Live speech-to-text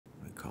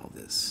call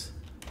this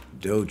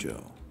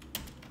Dojo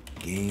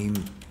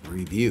Game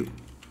Review.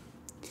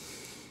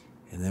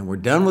 And then we're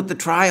done with the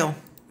trial,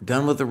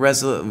 done with the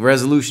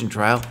resolution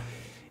trial.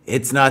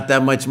 It's not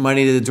that much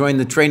money to join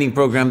the training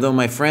program though,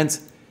 my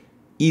friends.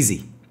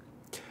 Easy.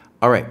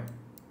 All right.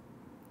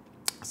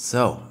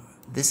 So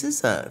this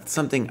is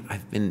something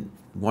I've been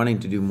wanting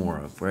to do more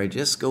of, where I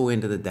just go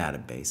into the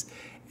database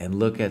and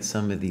look at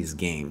some of these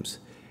games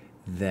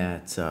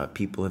that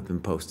people have been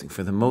posting.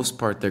 For the most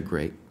part, they're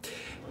great.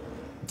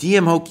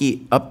 GM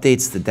Hokey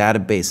updates the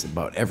database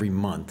about every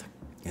month,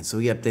 and so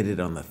he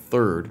updated on the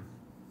 3rd.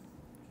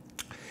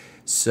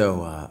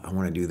 So I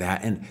want to do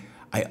that. And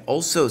I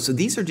also, so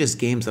these are just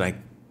games that I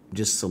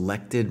just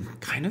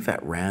selected kind of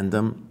at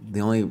random. The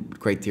only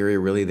criteria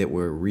really that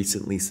were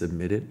recently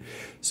submitted.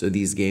 So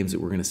these games that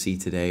we're going to see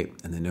today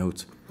and the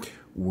notes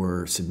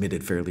were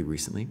submitted fairly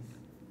recently.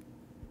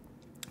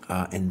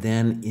 And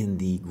then in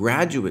the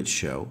graduate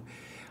show,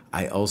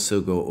 I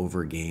also go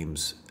over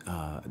games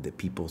that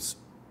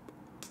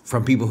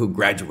from people who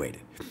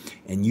graduated.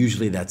 And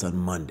usually that's on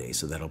Monday,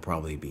 so that'll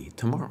probably be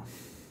tomorrow.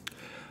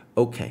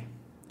 Okay.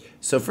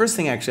 So first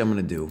thing actually I'm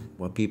going to do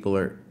while people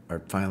are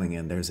filing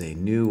in, there's a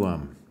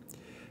new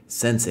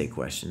sensei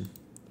question.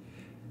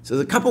 So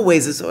there's a couple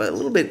ways. It's a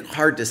little bit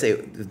hard to say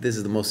if this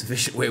is the most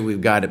efficient way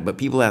we've got it, but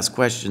people ask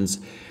questions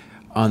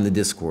on the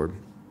Discord.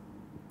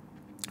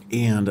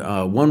 And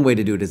one way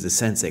to do it is a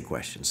sensei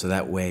question. So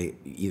that way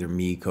either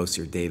me,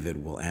 Kostya, or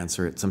David will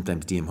answer it.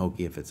 Sometimes DM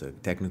Hokey if it's a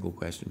technical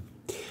question.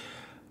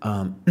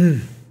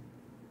 And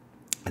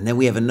then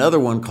we have another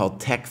one called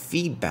tech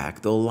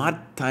feedback, though a lot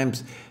of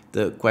times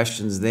the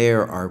questions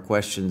there are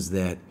questions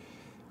that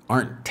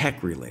aren't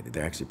tech related.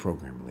 They're actually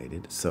program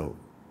related. So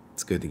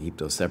it's good to keep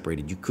those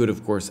separated. You could,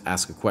 of course,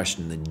 ask a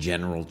question in the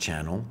general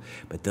channel,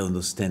 but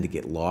those tend to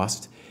get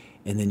lost.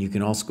 And then you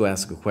can also go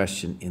ask a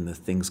question in the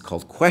things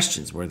called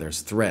questions where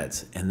there's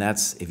threads. And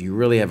that's, if you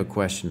really have a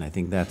question, I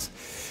think that's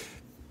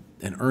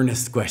an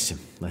earnest question,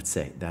 let's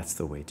say. That's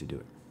the way to do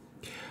it.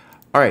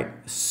 All right,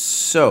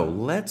 so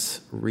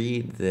let's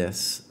read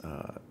this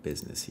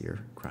business here.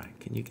 Kraai,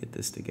 can you get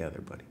this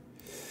together, buddy?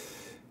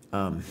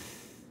 All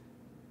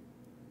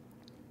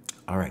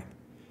right.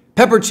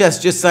 Pepper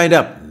Chess just signed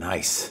up.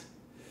 Nice.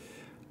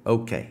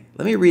 Okay,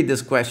 let me read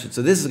this question.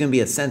 So this is going to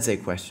be a sensei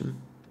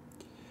question.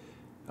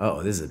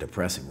 Oh, this is a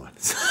depressing one.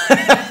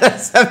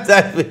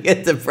 Sometimes we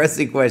get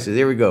depressing questions.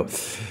 Here we go.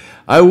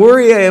 I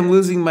worry I am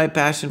losing my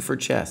passion for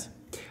chess.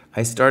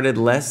 I started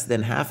less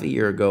than half a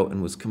year ago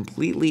and was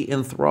completely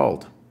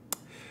enthralled.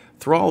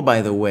 Thrall,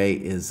 by the way,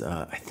 is,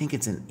 I think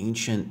it's an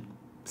ancient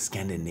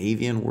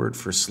Scandinavian word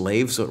for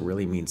slave, so it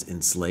really means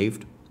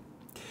enslaved.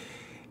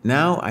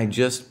 Now I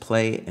just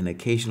play an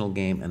occasional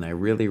game and I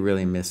really,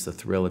 really miss the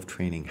thrill of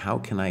training. How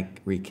can I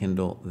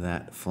rekindle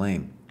that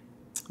flame?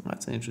 Well,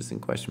 that's an interesting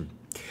question.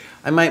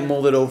 I might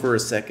mull it over a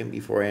second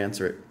before I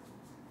answer it.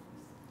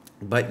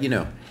 But, you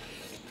know,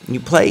 you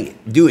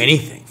do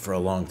anything for a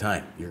long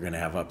time, you're going to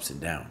have ups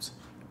and downs,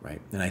 right?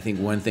 And I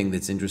think one thing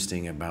that's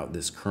interesting about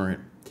this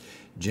current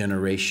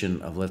generation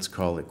of, let's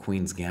call it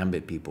Queen's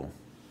Gambit people,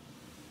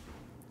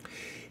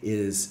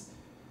 is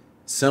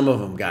some of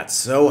them got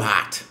so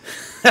hot.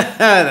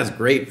 That's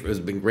great. It's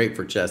been great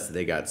for chess that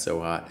they got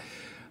so hot.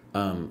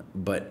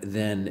 But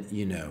then,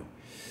 you know,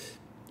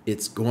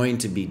 it's going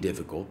to be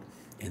difficult,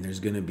 and there's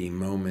going to be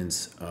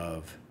moments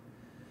of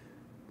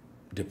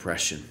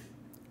depression,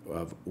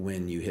 of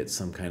when you hit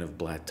some kind of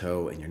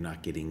plateau and you're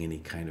not getting any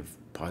kind of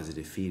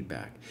positive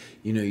feedback.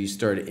 You know, you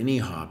start any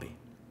hobby,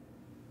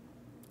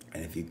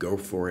 and if you go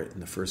for it in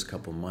the first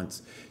couple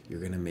months, you're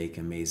going to make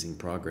amazing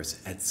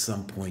progress. At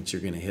some point,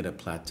 you're going to hit a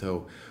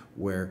plateau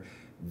where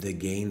the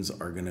gains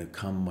are going to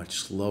come much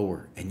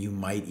slower, and you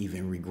might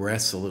even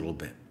regress a little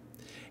bit.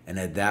 And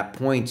at that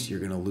point, you're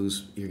going to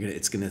lose.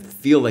 It's going to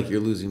feel like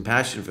you're losing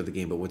passion for the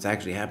game, but what's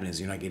actually happening is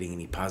you're not getting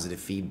any positive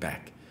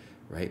feedback,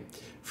 right,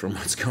 from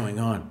what's going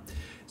on.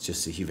 It's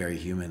just a very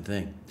human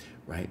thing,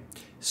 right?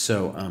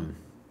 So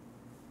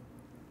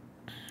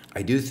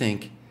I do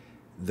think,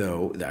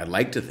 though, I'd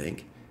like to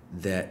think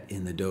that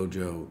in the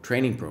dojo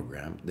training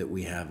program that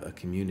we have a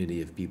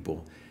community of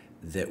people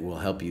that will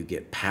help you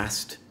get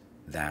past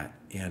that.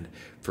 And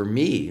for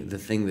me, the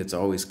thing that's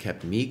always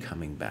kept me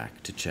coming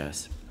back to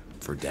chess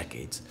for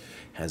decades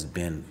has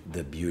been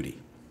the beauty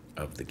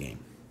of the game.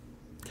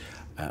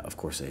 Of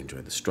course, I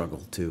enjoy the struggle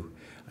too.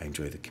 I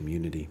enjoy the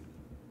community.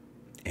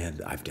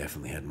 And I've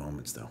definitely had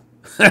moments, though.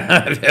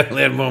 I've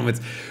definitely had moments,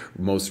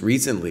 most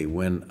recently,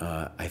 when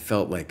I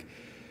felt like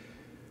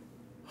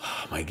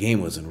my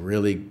game was in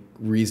really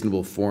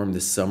reasonable form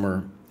this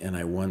summer, and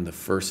I won the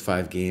first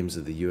 5 games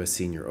of the U.S.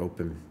 Senior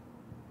Open,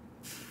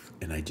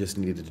 and I just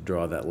needed to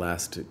draw that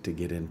last to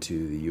get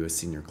into the U.S.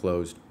 Senior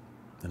Closed,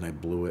 and I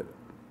blew it.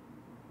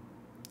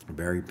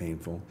 Very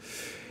painful.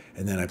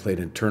 And then I played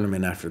in a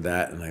tournament after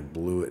that, and I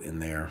blew it in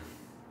there.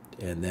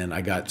 And then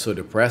I got so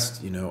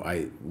depressed, you know,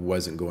 I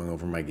wasn't going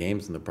over my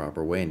games in the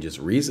proper way. And just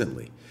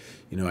recently,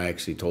 you know, I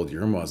actually told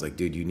Yermo, I was like,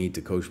 dude, you need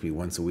to coach me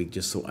once a week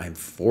just so I'm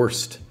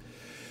forced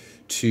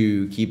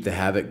to keep the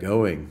habit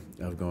going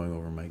of going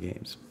over my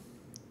games.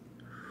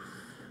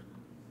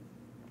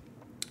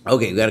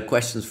 Okay, we got a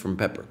questions from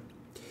Pepper.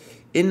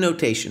 In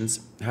notations,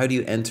 how do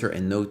you enter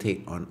and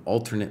notate on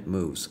alternate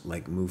moves,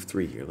 like move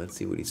 3 here? Let's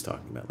see what he's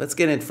talking about. Let's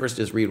get in first,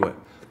 just read what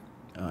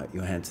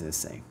Johansson is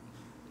saying.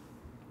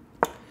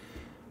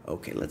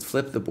 Okay, let's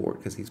flip the board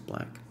because he's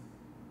black.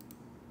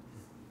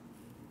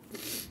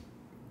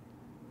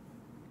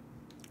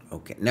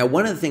 Okay, now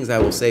one of the things I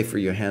will say for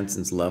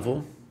Johansson's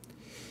level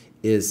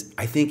is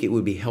I think it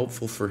would be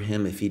helpful for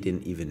him if he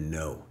didn't even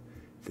know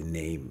the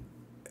name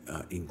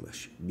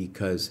English,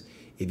 because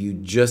if you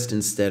just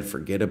instead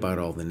forget about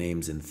all the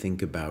names and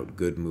think about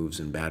good moves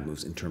and bad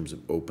moves in terms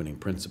of opening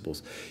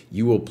principles,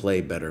 you will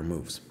play better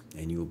moves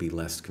and you will be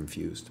less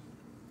confused.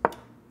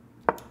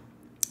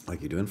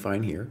 Like you're doing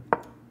fine here.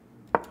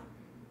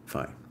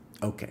 Fine.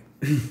 Okay.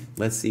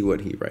 Let's see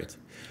what he writes.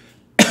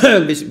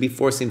 Bishop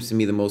b4 seems to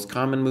me the most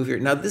common move here.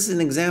 Now, this is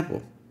an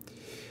example.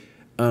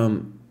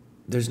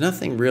 There's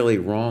nothing really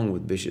wrong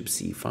with bishop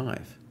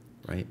c5,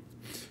 right?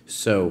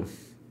 So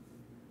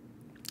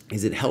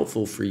is it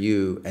helpful for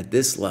you at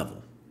this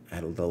level,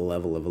 at the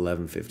level of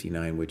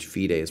 1159, which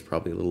FIDE is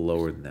probably a little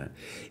lower than that?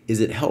 Is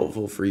it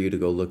helpful for you to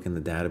go look in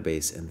the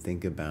database and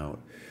think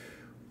about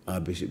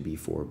bishop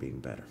b4 being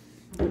better,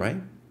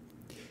 right?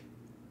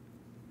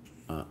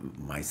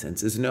 My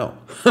sense is no.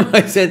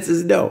 My sense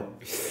is no.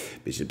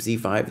 Bishop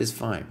c5 is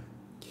fine.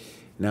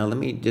 Now let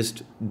me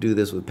just do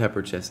this with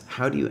Pepper Chess.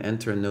 How do you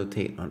enter and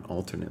notate on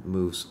alternate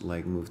moves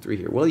like move 3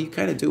 here? Well, you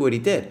kind of do what he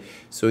did.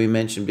 So he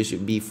mentioned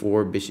bishop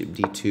b4, bishop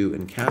d2,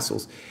 and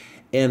castles.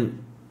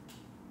 And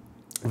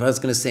if I was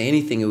going to say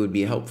anything, it would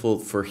be helpful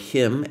for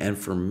him and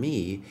for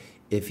me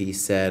if he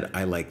said,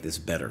 I like this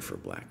better for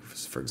black,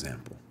 for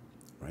example,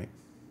 right?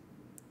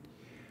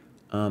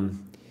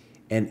 And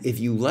if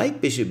you like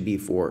bishop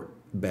b4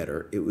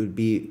 better, it would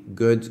be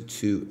good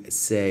to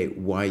say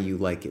why you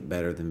like it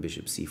better than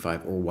bishop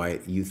c5 or why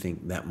you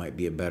think that might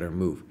be a better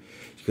move.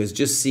 Because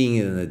just seeing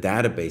it in the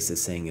database as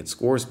saying it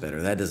scores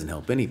better, that doesn't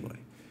help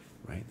anybody,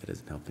 right? That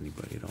doesn't help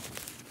anybody at all.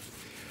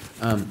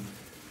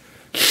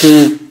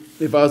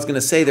 If I was going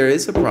to say there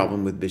is a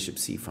problem with bishop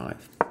c5,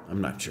 I'm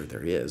not sure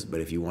there is,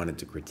 but if you wanted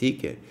to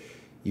critique it,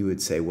 you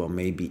would say, well,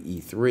 maybe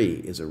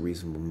e3 is a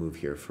reasonable move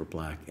here for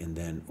black, and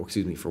then, or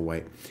excuse me, for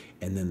white,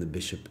 and then the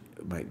bishop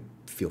might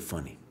feel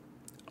funny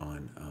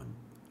on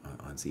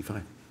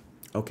c5.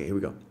 Okay, here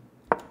we go.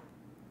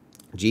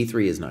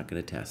 g3 is not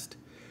going to test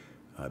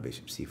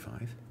bishop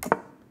c5.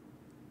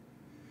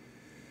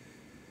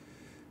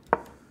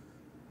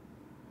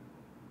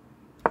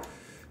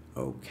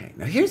 Okay,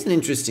 now here's an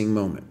interesting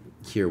moment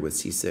here with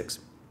c6.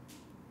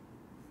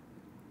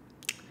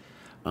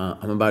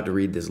 I'm about to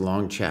read this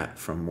long chat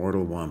from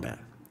Mortal Wombat.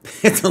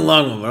 It's a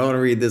long one, but I want to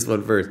read this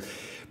one first.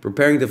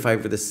 Preparing to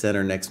fight for the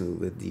center, next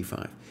move with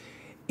d5.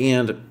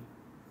 And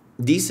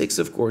d6,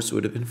 of course,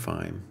 would have been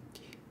fine.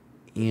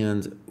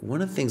 And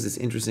one of the things that's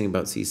interesting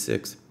about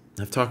c6,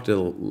 I've talked a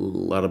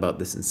lot about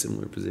this in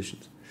similar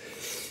positions,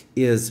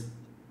 is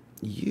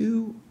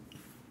you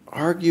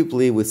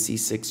arguably with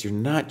c6, you're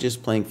not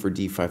just playing for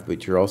d5,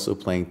 but you're also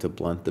playing to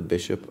blunt the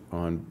bishop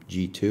on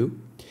g2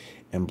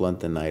 and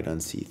blunt the knight on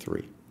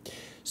c3.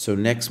 So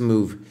next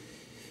move,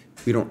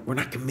 we're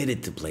not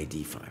committed to play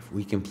d5.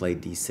 We can play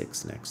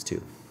d6 next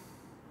too.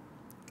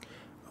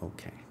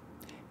 Okay.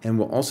 And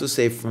we'll also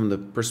say from the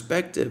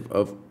perspective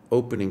of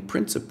opening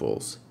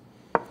principles,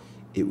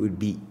 it would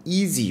be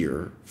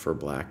easier for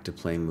black to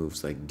play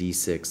moves like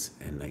d6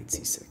 and knight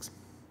c6.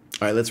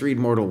 All right, let's read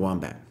Mortal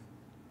Wombat.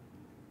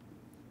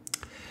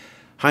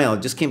 Hi all,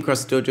 just came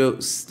across the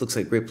dojo. Looks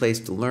like a great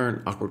place to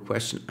learn. Awkward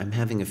question. I'm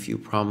having a few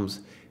problems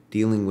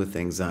dealing with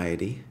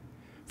anxiety.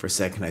 For a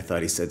second, I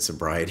thought he said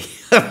sobriety.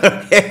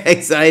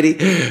 Anxiety,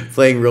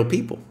 playing real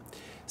people.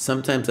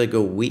 Sometimes I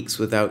go weeks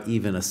without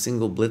even a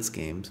single blitz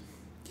game.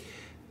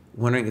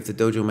 Wondering if the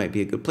dojo might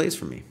be a good place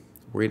for me.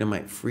 Worried I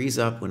might freeze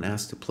up when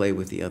asked to play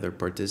with the other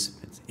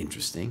participants.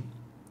 Interesting.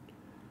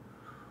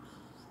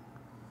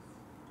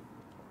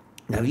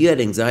 Now, if you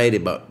had anxiety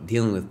about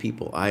dealing with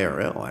people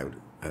IRL,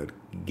 I would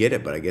get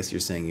it, but I guess you're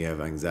saying you have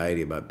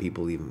anxiety about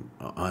people even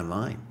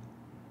online.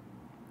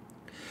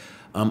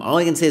 All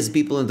I can say is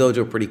people in dojo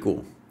are pretty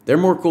cool. They're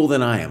more cool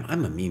than I am.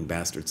 I'm a mean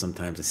bastard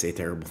sometimes. I say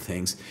terrible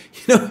things,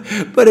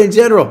 but in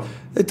general,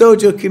 the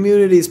dojo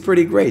community is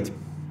pretty great.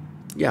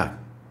 Yeah.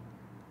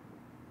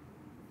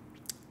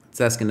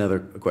 Let's ask another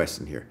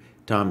question here.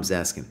 Tom's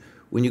asking,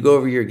 when you go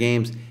over your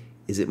games,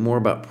 is it more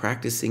about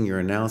practicing your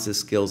analysis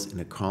skills in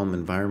a calm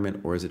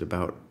environment, or is it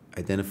about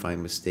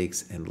identifying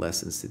mistakes and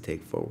lessons to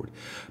take forward?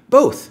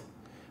 Both.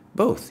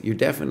 Both. You're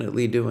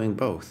definitely doing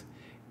both.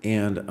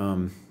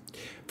 And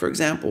for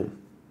example,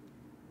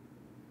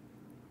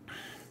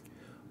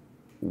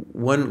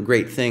 one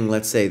great thing,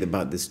 let's say,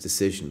 about this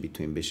decision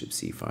between bishop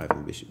c5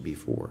 and bishop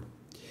b4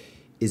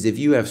 is if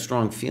you have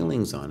strong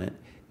feelings on it,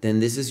 then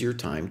this is your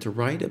time to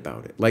write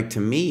about it. Like to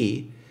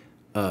me,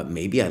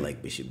 maybe I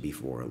like bishop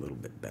b4 a little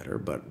bit better,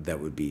 but that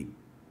would be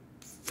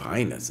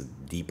fine. That's a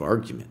deep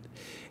argument.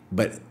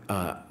 But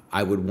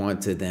I would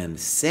want to then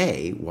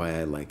say why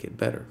I like it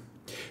better.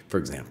 For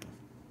example,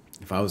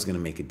 if I was going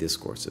to make a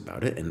discourse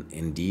about it, and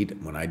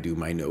indeed, when I do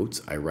my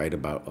notes, I write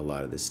about a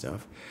lot of this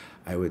stuff,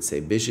 I would say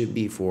bishop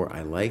b4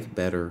 I like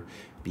better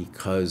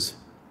because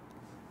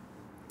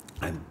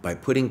by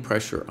putting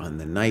pressure on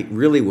the knight,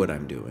 really what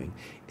I'm doing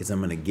is I'm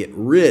going to get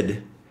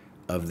rid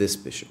of this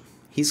bishop.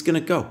 He's going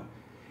to go.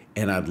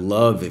 And I'd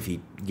love if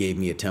he gave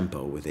me a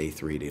tempo with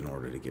a3 in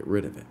order to get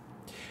rid of it.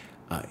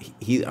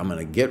 I'm going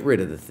to get rid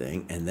of the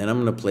thing, and then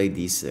I'm going to play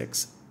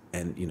d6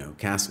 and,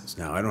 castles.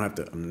 Now, I'm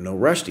in no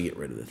rush to get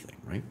rid of the thing,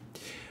 right?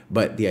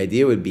 But the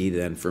idea would be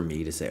then for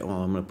me to say, oh,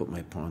 I'm going to put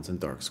my pawns on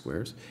dark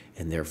squares,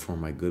 and therefore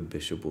my good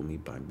bishop will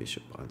meet my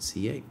bishop on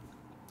c8,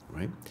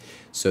 right?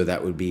 So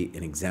that would be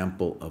an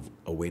example of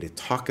a way to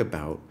talk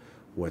about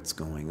what's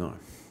going on.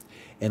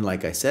 And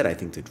like I said, I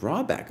think the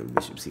drawback of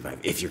bishop c5,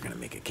 if you're going to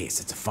make a case,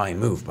 it's a fine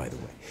move, by the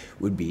way,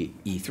 would be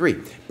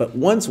e3. But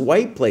once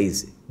white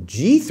plays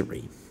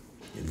g3,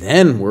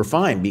 then we're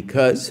fine.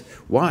 Because,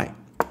 why?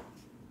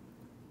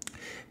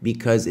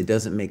 Because it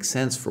doesn't make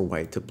sense for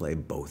white to play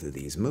both of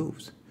these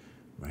moves,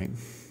 right?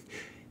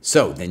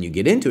 So then you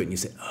get into it and you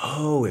say,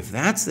 oh, if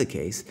that's the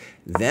case,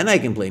 then I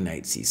can play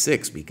knight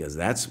c6 because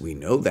we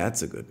know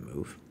that's a good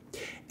move.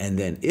 And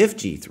then if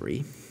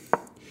g3,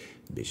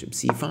 bishop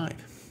c5.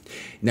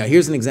 Now,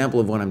 here's an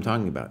example of what I'm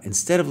talking about.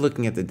 Instead of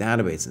looking at the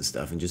database and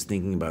stuff and just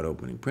thinking about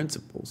opening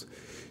principles,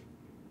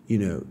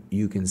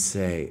 you can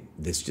say,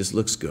 this just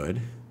looks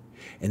good.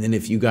 And then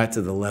if you got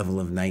to the level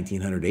of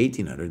 1900,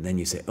 1800, then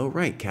you say, oh,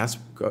 right,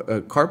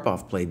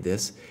 Karpov played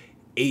this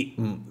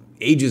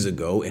ages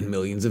ago and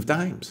millions of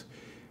times,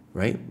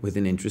 right? With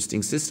an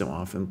interesting system,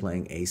 often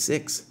playing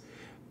a6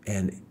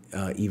 and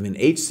even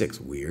h6,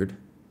 weird,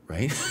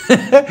 right?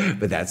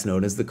 But that's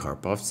known as the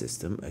Karpov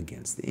system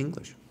against the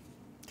English.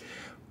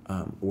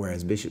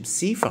 Whereas bishop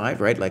c5,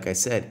 right, like I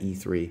said,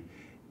 e3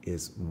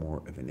 is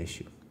more of an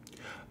issue.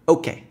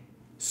 Okay,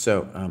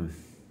 so,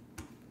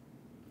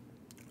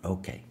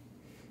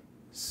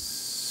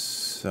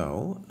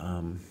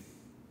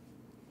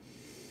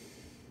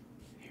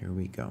 here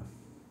we go.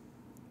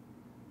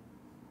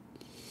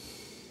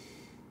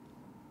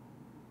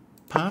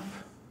 Pop,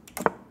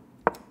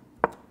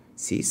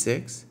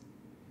 c6,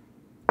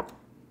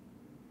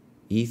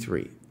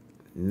 e3.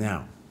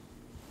 Now,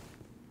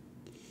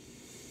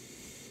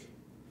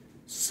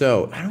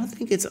 so I don't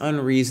think it's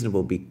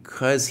unreasonable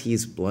because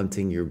he's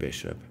blunting your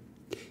bishop.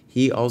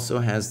 He also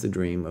has the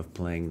dream of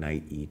playing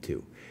knight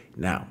e2.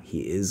 Now,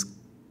 he is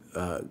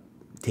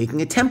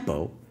taking a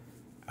tempo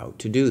out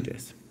to do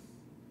this.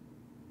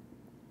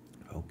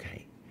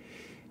 Okay.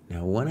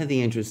 Now, one of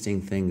the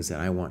interesting things that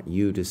I want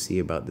you to see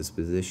about this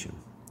position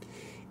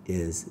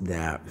is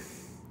that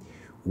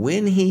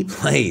when he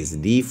plays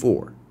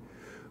d4,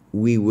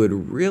 we would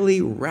really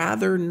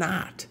rather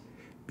not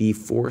be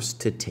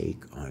forced to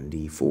take on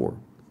d4.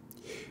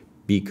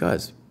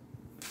 Because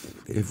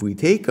if we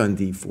take on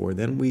d4,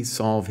 then we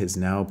solve his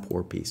now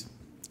poor piece.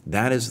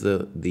 That is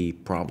the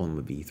problem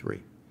of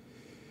e3,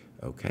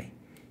 okay,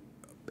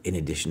 in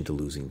addition to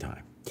losing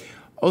time.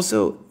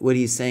 Also, what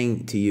he's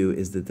saying to you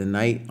is that the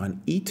knight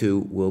on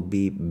e2 will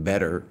be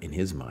better, in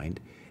his mind,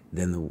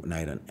 than the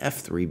knight on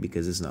f3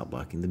 because it's not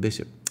blocking the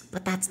bishop.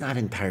 But that's not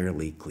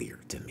entirely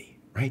clear to me,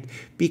 right?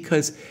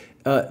 Because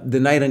the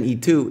knight on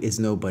e2 is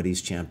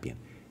nobody's champion.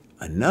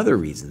 Another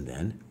reason,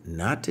 then,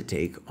 not to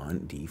take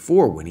on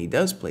d4 when he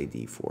does play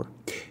d4,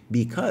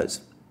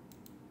 because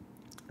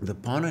the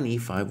pawn on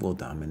e5 will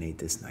dominate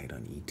this knight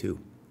on e2.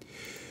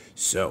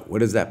 So what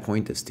does that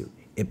point us to?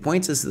 It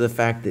points us to the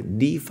fact that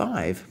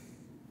d5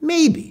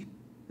 maybe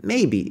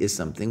is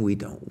something we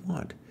don't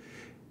want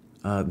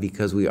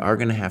because we are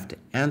going to have to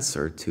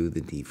answer to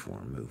the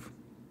d4 move.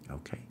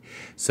 Okay,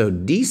 so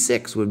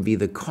d6 would be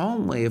the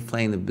calm way of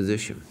playing the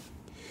position,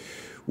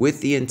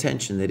 with the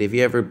intention that if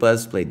he ever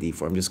does play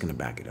d4, I'm just going to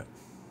back it up.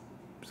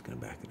 I'm just going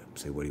to back it up.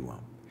 Say, what do you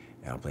want?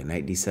 And I'll play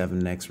knight d7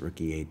 next, rook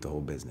e8, the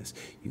whole business.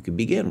 You could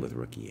begin with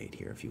rook e8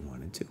 here if you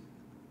wanted to.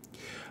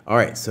 All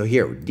right, so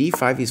here,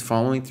 d5, he's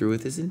following through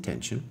with his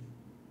intention.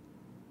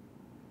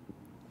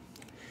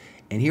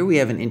 And here we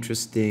have an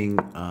interesting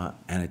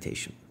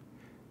annotation.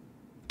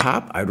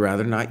 Pop, I'd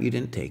rather not, you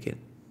didn't take it.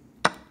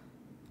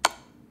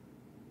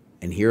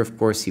 And here, of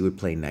course, he would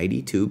play knight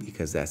e2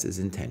 because that's his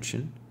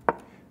intention.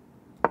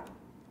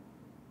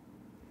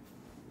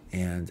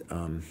 And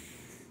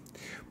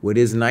what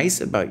is nice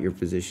about your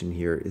position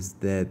here is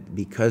that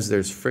because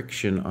there's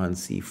friction on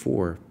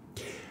c4,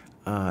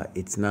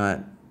 it's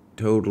not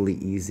totally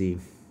easy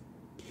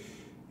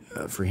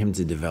for him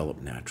to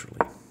develop naturally.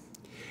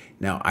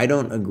 Now, I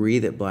don't agree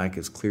that black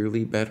is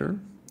clearly better,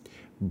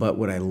 but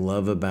what I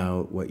love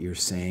about what you're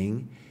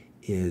saying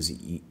is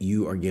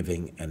you are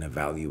giving an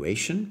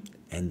evaluation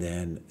and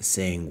then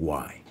saying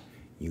why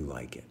you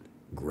like it.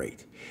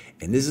 Great.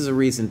 And this is a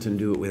reason to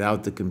do it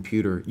without the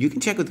computer. You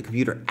can check with the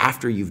computer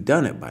after you've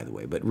done it, by the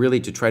way, but really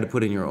to try to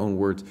put in your own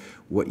words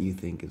what you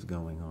think is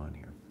going on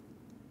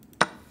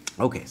here.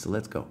 Okay, so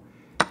let's go.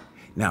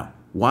 Now,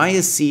 why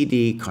is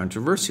CD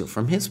controversial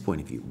from his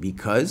point of view?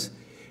 Because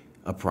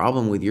a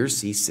problem with your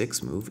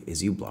c6 move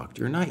is you blocked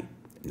your knight.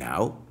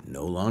 Now,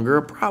 no longer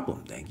a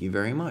problem. Thank you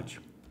very much.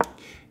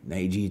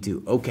 Knight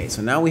G2. Okay,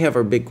 so now we have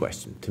our big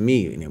question. To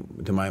me,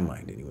 to my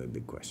mind anyway,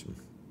 big question.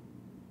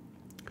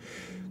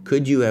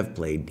 Could you have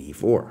played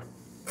D4?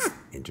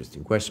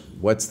 Interesting question.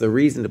 What's the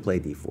reason to play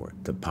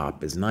D4? To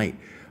pop his knight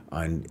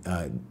on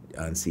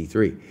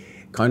C3.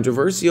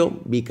 Controversial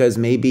because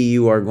maybe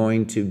you are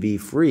going to be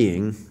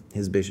freeing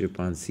his bishop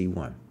on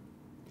C1.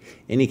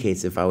 In any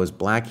case, if I was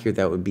black here,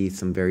 that would be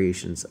some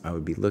variations I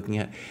would be looking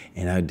at,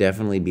 and I would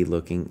definitely be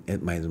looking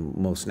at my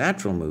most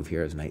natural move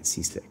here as knight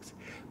C6.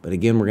 But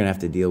again, we're going to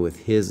have to deal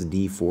with his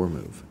D4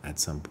 move at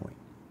some point.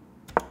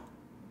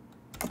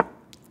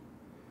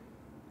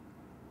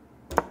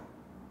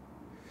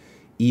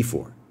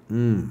 E4.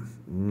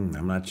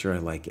 I'm not sure I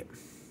like it.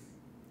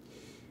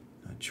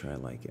 Not sure I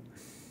like it.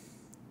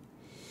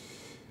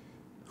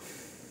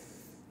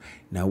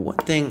 Now, one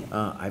thing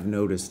I've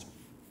noticed,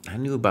 I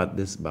knew about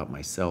this about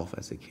myself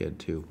as a kid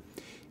too,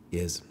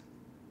 is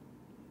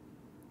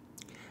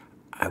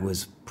I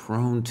was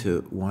prone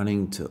to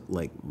wanting to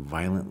like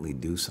violently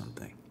do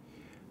something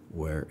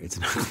where it's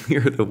not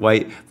clear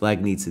that black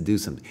needs to do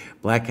something.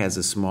 Black has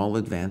a small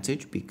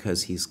advantage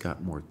because he's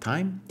got more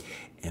time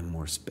and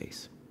more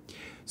space.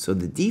 So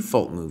the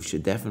default move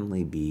should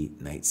definitely be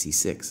knight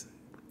c6.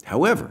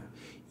 However,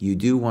 you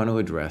do want to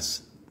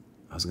address,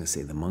 I was going to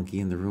say the monkey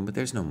in the room, but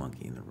there's no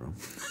monkey in the room.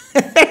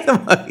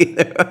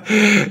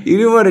 You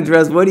do want to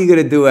address what are you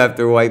going to do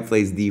after white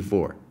plays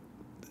d4.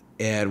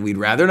 And we'd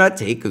rather not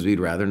take because we'd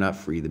rather not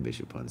free the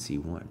bishop on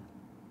c1.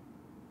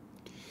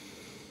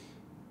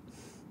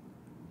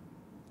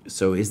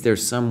 So is there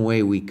some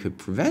way we could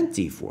prevent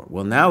d4?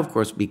 Well, now, of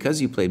course,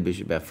 because you played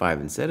bishop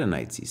f5 instead of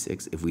knight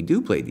c6, if we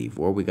do play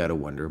d4, we got to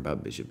wonder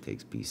about bishop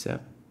takes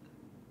b7.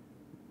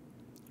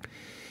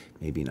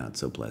 Maybe not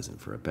so pleasant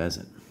for a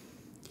peasant.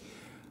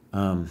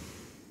 And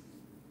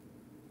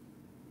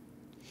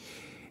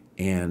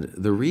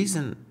the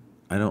reason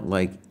I don't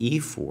like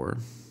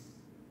e4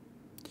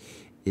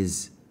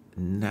 is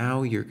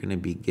now you're going to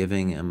be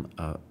giving him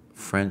a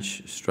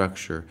French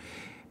structure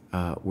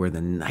where the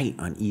knight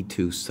on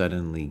e2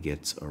 suddenly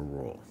gets a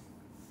roll.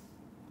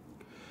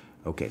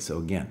 Okay, so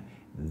again,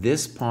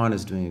 this pawn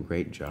is doing a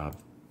great job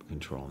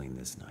controlling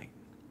this knight.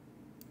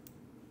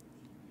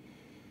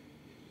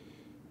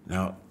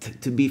 Now,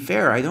 to be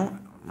fair,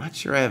 I'm not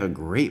sure I have a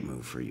great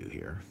move for you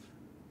here.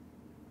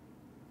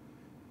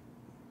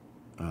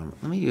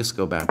 Let me just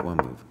go back one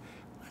move.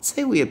 Let's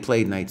say we had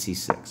played knight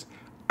c6.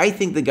 I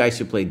think the guy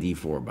should play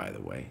d4, by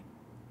the way,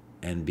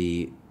 and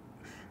be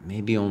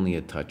maybe only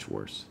a touch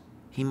worse.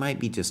 He might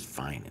be just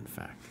fine, in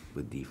fact,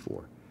 with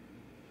d4.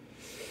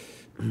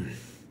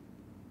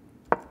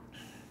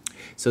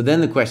 So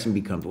then the question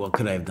becomes, well,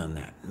 could I have done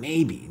that?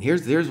 Maybe. And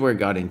here's where it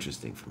got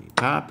interesting for me.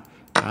 Pop,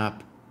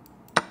 pop,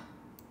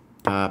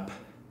 pop,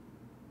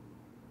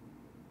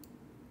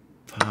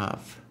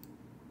 pop,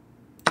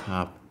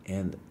 pop.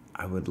 And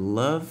I would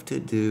love to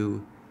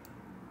do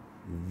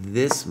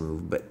this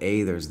move, but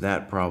A, there's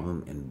that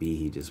problem, and B,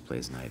 he just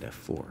plays knight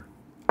f4.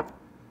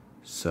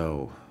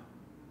 So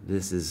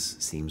this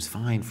seems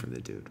fine for the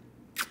dude.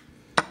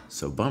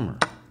 So bummer.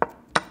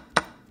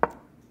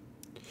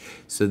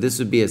 So this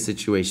would be a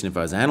situation, if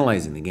I was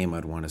analyzing the game,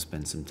 I'd want to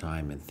spend some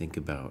time and think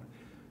about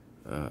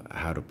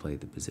how to play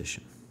the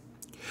position.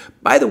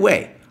 By the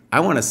way, I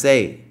want to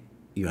say,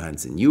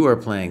 Johansson, you are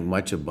playing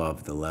much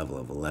above the level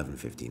of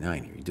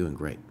 1159 here. You're doing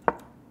great.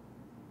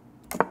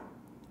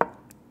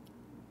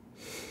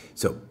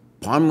 So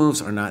pawn moves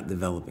are not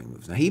developing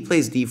moves. Now he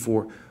plays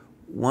d4.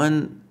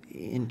 One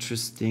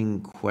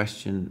interesting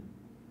question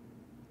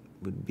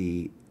would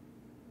be,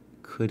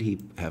 could he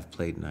have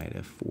played knight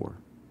f4?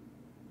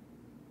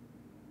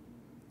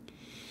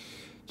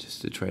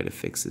 Just to try to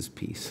fix his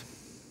piece.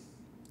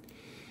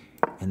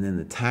 And then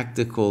the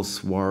tactical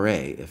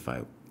soiree, if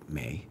I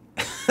may.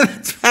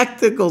 The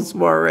tactical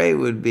soiree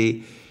would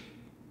be,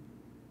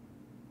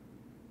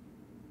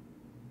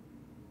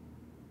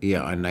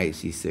 yeah, on knight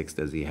c6,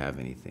 does he have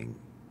anything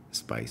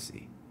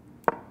spicy?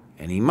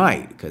 And he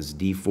might, because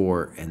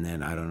d4, and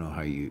then I don't know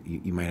how you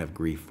might have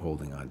grief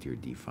holding on to your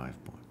d5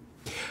 pawn.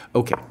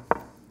 Okay,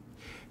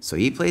 so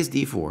he plays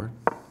d4,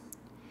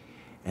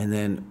 and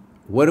then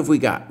what have we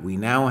got? We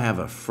now have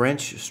a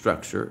French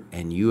structure,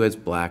 and you as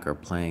black are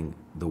playing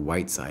the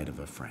white side of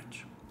a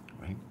French,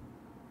 right?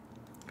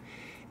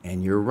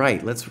 And you're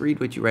right. Let's read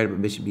what you write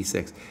about bishop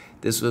b6.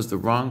 This was the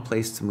wrong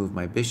place to move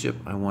my bishop.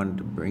 I wanted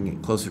to bring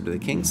it closer to the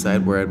king's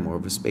side where I had more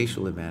of a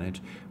spatial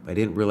advantage, but I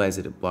didn't realize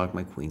that it blocked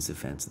my queen's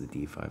defense of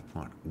the d5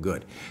 pawn.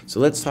 Good. So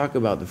let's talk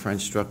about the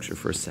French structure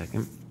for a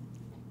second.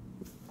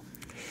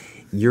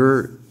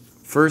 Your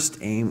first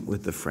aim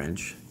with the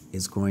French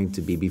is going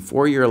to be,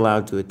 before you're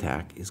allowed to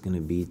attack, is going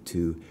to be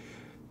to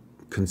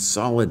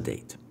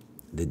consolidate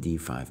the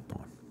d5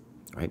 pawn,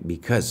 right?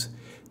 Because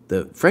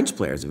the French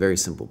player has a very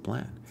simple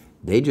plan.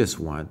 They just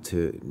want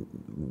to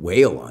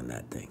wail on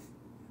that thing.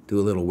 Do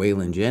a little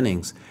Waylon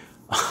Jennings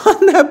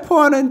on that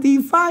pawn on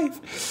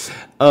d5.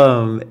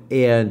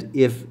 And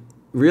if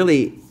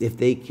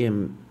they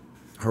can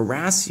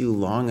harass you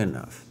long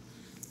enough,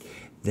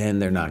 then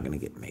they're not going to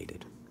get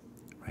mated,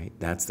 right?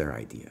 That's their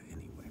idea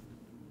anyway.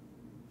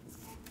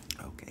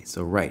 Okay, Okay,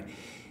 so right.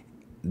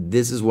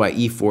 This is why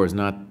e4 is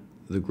not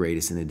the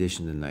greatest in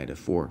addition to knight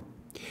f4.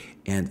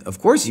 And of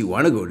course you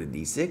want to go to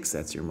d6.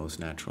 That's your most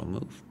natural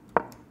move.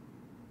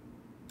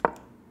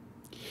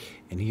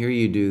 And here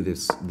you do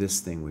this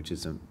thing, which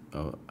is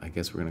I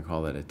guess we're going to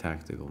call that a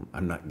tactical.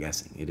 I'm not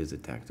guessing. It is a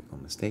tactical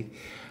mistake.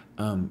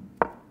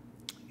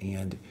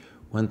 And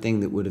one thing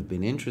that would have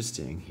been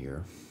interesting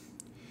here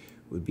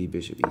would be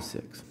bishop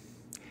e6,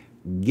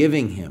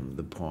 giving him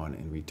the pawn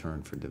in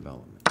return for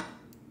development.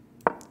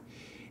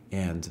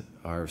 And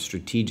our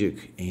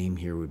strategic aim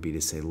here would be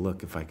to say,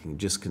 look, if I can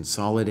just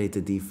consolidate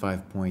the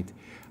d5 point,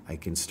 I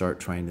can start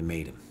trying to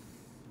mate him,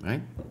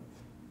 right?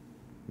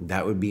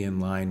 That would be in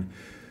line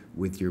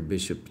with your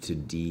bishop to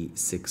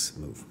d6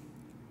 move.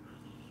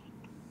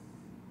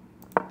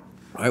 All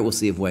right, we'll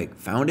see if White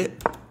found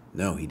it.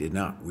 No, he did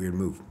not. Weird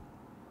move.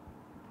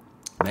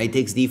 Knight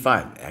takes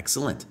d5.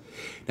 Excellent.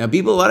 Now,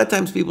 a lot of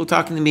times people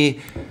talking to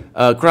me,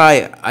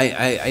 Kraai,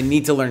 I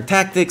need to learn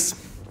tactics.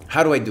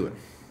 How do I do it?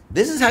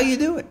 This is how you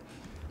do it,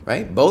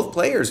 right? Both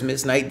players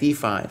miss knight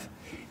d5,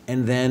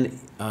 and then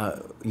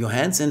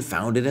Johansson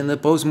found it in the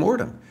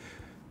post-mortem.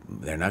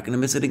 They're not going to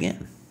miss it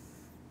again.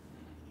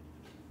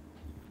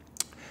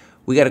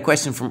 We got a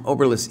question from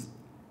Oberlis.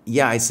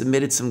 Yeah, I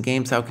submitted some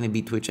games. How can it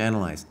be Twitch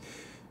analyzed?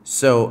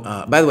 So,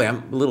 by the way,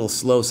 I'm a little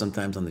slow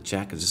sometimes on the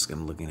chat because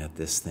I'm looking at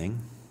this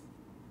thing.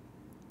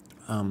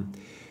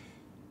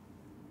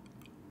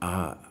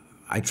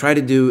 I try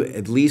to do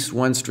at least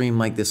one stream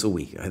like this a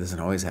week. It doesn't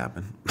always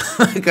happen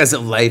because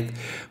of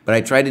life, but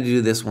I try to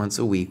do this once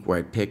a week where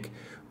I pick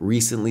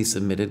recently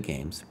submitted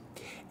games.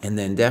 And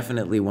then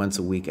definitely once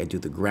a week I do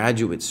the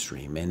graduate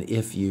stream. And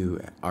if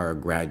you are a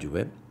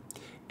graduate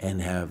and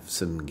have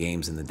some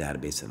games in the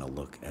database, and I'll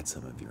look at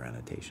some of your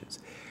annotations.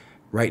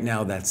 Right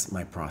now, that's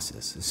my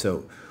process.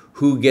 So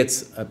who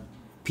gets a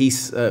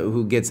piece,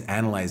 who gets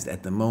analyzed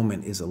at the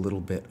moment is a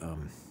little bit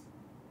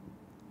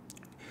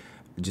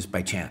just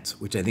by chance,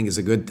 which I think is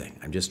a good thing.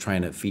 I'm just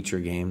trying to feature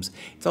games.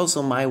 It's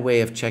also my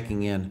way of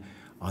checking in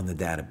on the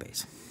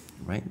database,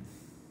 right?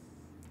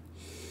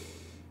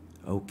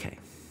 Okay.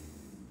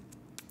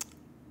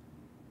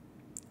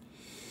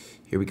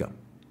 Here we go.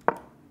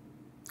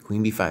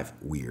 Queen b5,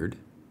 weird.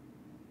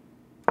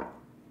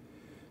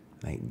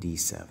 Knight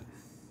d7.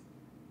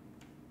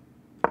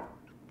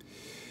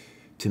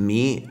 To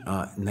me,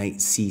 knight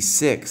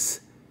c6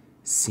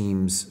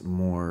 seems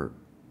more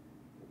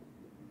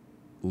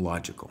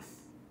logical.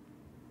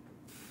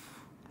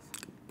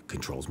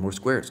 Controls more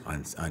squares.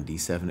 On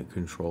d7 it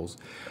controls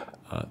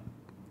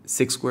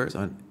 6 squares.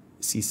 On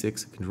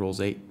c6 it controls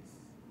 8.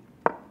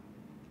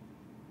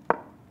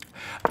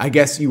 I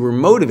guess you were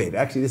motivated.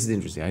 Actually, this is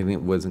interesting. I think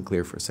it wasn't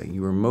clear for a second.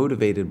 You were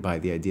motivated by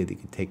the idea that you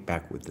could take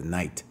back with the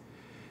knight.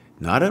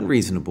 Not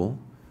unreasonable.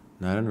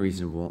 Not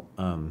unreasonable.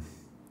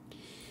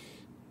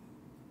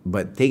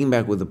 But taking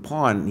back with the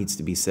pawn needs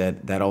to be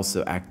said. That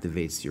also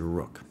activates your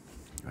rook,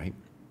 right?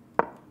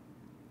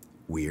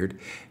 Weird.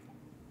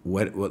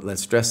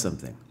 Let's stress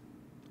something.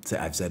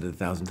 I've said it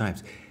 1,000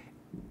 times.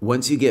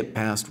 Once you get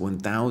past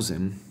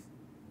 1,000,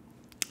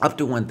 up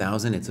to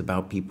 1,000, it's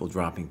about people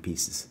dropping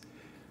pieces,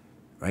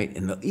 right?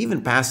 And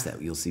even past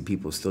that, you'll see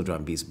people still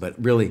dropping pieces.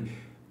 But really,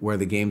 where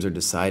the games are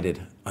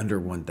decided, under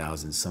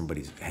 1,000,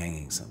 somebody's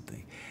hanging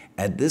something.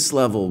 At this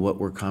level, what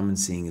we're common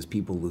seeing is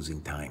people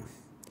losing time.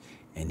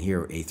 And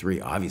here,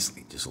 a3,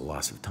 obviously, just a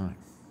loss of time.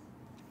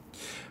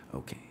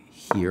 Okay,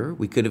 here,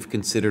 we could have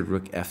considered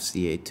rook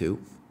fca2.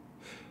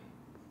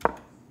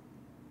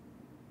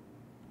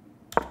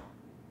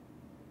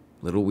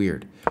 Little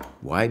weird.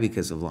 Why?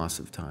 Because of loss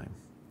of time.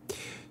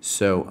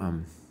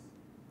 So,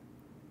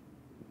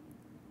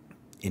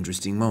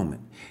 interesting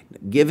moment.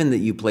 Given that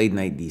you played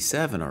knight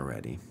d7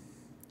 already,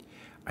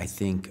 I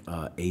think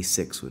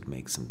a6 would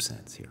make some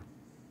sense here.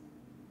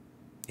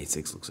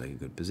 a6 looks like a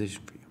good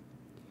position for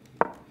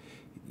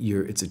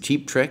you. It's a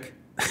cheap trick.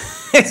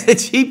 It's a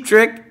cheap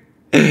trick.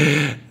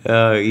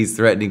 He's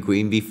threatening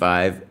queen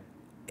b5.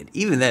 And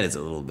even then, it's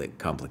a little bit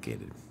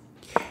complicated.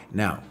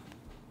 Now,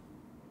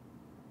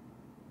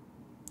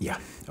 yeah,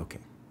 okay.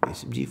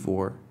 Bishop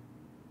g4.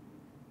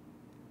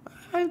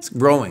 It's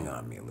growing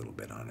on me a little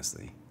bit,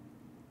 honestly.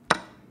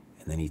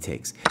 And then he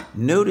takes.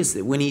 Notice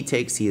that when he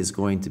takes, he is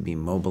going to be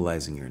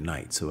mobilizing your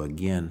knight. So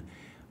again,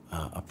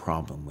 a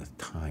problem with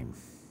time.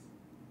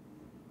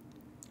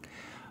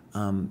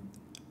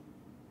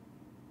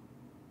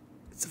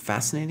 It's a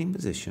fascinating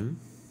position.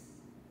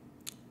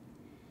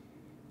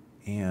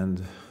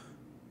 And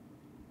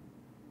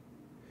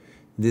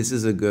this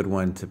is a good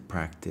one to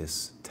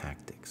practice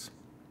tactics.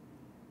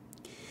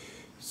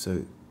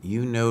 So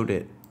you note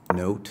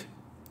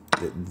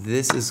that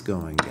this is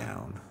going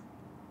down.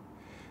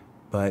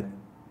 But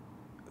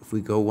if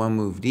we go one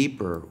move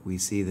deeper, we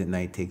see that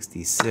knight takes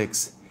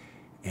d6,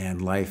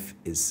 and life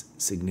is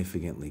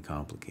significantly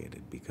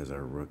complicated because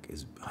our rook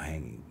is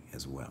hanging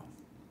as well.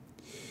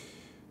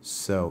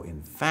 So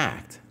in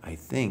fact, I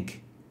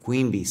think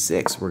queen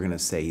b6, we're going to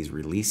say he's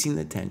releasing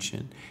the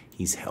tension,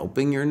 he's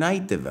helping your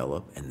knight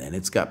develop, and then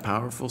it's got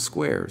powerful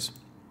squares.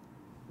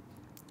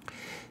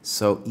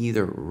 So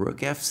either rook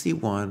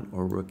fc1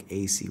 or rook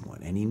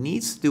ac1. And he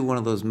needs to do one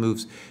of those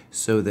moves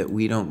so that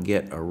we don't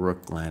get a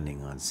rook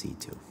landing on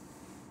c2.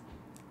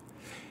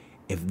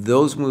 If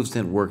those moves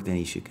didn't work, then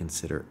he should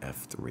consider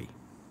f3.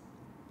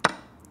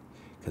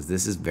 Because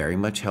this is very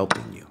much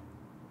helping you.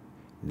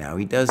 Now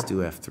he does do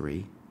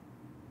f3.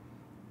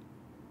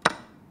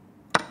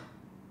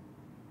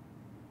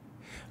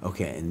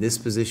 Okay, in this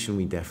position,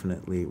 we're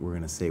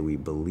going to say we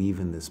believe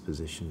in this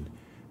position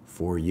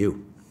for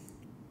you.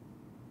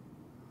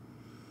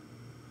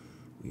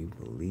 We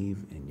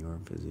believe in your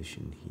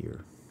position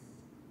here.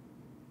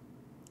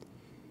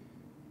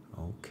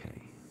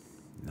 Okay,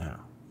 now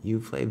you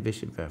play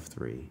bishop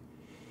f3,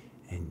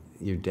 and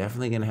you're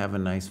definitely going to have a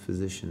nice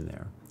position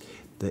there.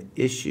 The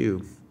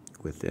issue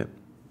with it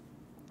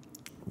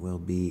will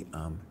be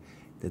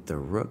that the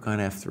rook on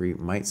f3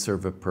 might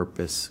serve a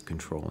purpose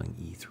controlling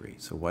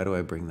e3. So why do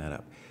I bring that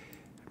up?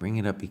 I bring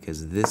it up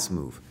because this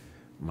move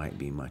might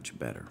be much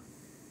better.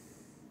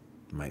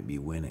 Might be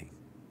winning.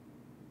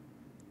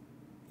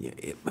 Yeah,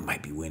 it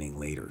might be winning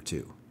later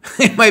too.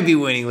 It might be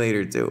winning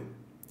later too.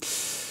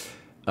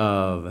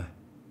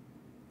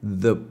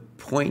 The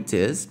point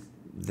is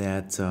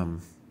that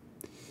I'm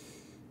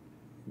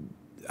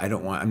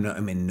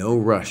in no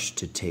rush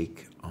to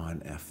take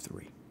on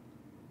f3.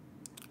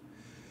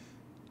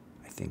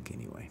 I think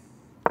anyway.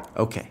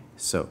 Okay,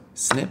 so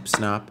snip,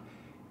 snop,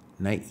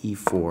 knight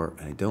e4.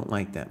 I don't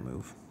like that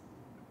move.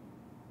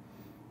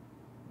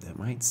 That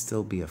might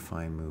still be a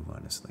fine move,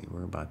 honestly.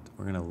 We're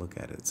going to look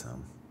at it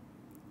some.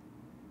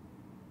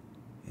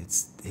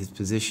 His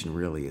position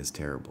really is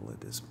terrible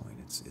at this point.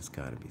 It's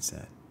got to be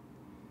said.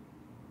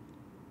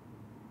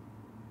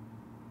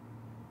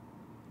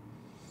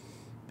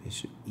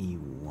 Bishop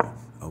e1.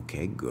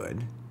 Okay,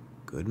 good.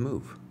 Good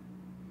move.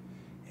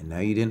 And now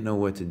you didn't know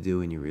what to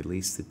do, and you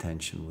released the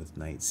tension with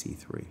knight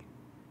c3.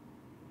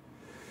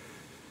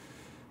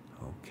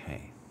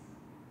 Okay.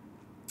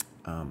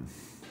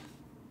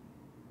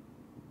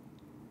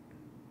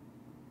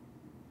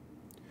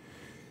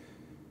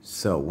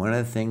 So one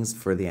of the things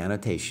for the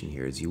annotation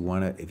here is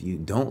if you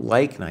don't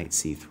like knight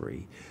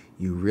c3,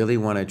 you really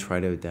want to try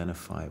to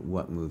identify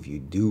what move you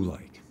do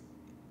like,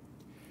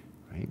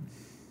 right?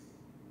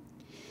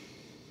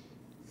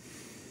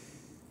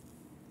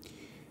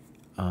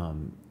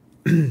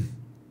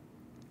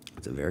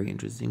 It's a very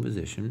interesting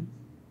position,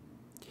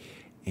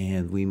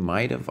 and we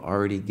might have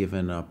already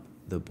given up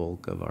the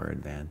bulk of our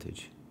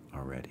advantage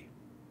already.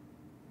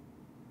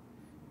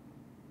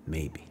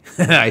 Maybe.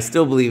 I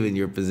still believe in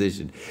your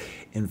position.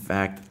 In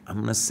fact, I'm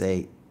going to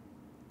say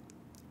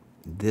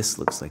this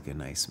looks like a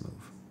nice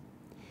move.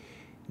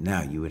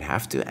 Now, you would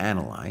have to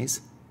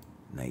analyze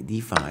knight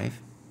d5,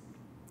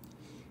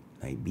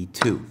 knight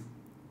b2.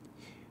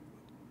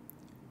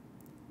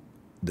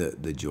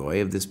 The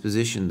joy of this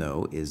position,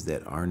 though, is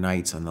that our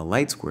knights on the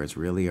light squares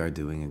really are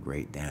doing a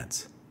great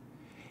dance.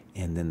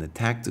 And then the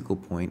tactical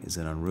point is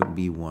that on rook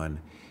b1,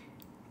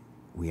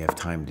 we have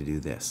time to do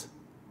this.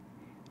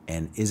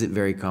 And is it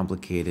very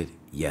complicated?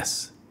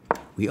 Yes.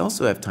 We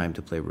also have time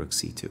to play rook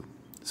c2.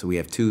 So we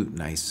have two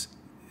nice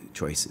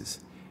choices,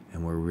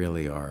 and we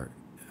really are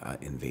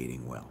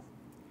invading well.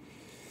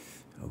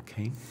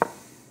 Okay.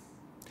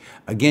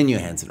 Again,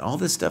 Johansson, all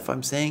this stuff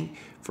I'm saying,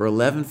 for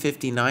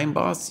 11:59,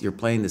 boss, you're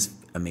playing this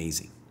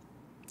amazing.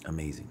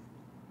 Amazing.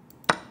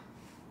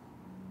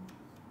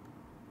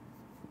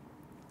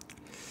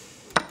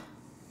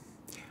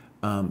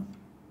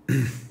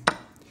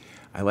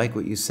 I like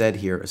what you said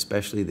here,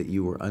 especially that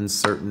you were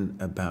uncertain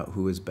about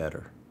who is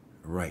better.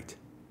 Right.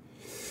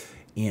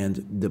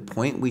 And the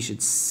point we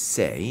should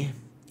say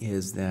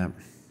is that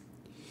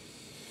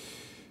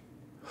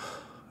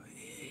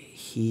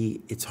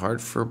it's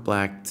hard for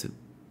black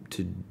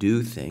to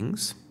do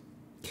things,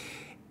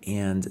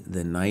 and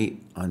the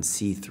knight on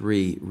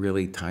c3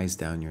 really ties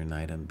down your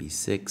knight on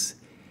b6,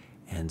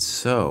 and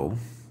so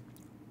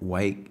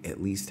white at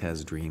least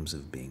has dreams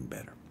of being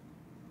better.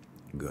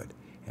 Good.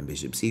 And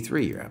bishop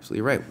c3, you're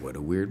absolutely right. What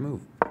a weird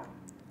move.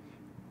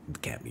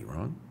 Can't be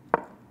wrong.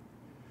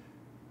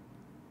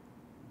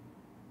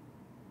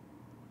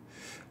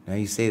 Now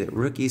you say that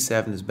rook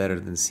e7 is better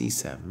than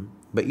c7,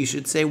 but you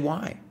should say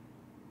why.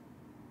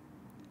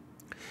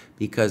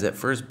 Because at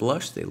first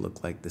blush, they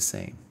look like the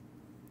same.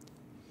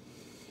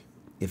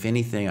 If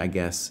anything, I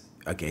guess,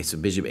 okay, so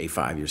bishop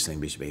a5, you're saying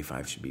bishop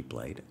a5 should be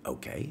played.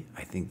 Okay,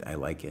 I think I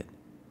like it.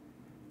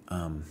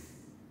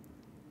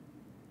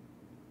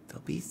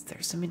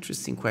 There's some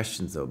interesting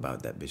questions, though,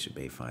 about that bishop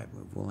a5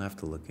 move. We'll have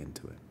to look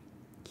into it.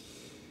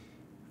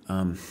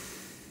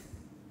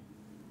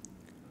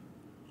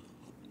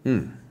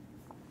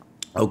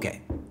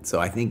 Okay, so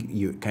I think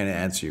you kind of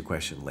answer your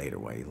question later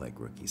why you like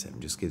rook e7.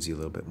 Just gives you a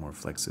little bit more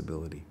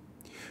flexibility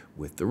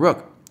with the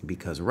rook.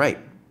 Because, right,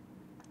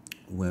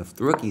 with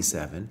rook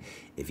e7,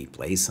 if he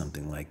plays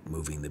something like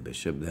moving the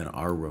bishop, then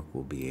our rook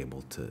will be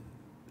able to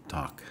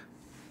talk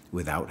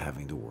without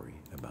having to worry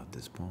about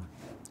this pawn.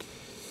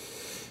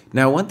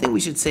 Now, one thing we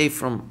should say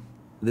from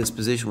this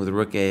position with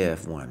rook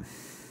af1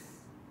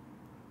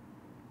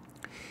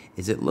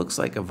 is it looks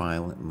like a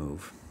violent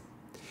move.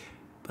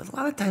 But a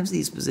lot of times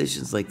these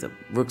positions, like the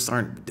rooks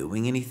aren't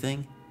doing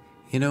anything,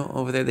 you know,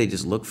 over there. They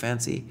just look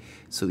fancy.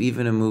 So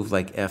even a move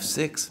like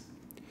f6,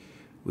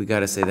 we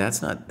got to say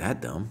that's not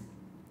that dumb,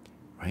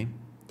 right?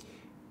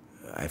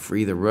 I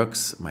free the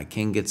rooks. My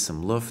king gets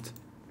some luft.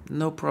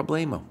 No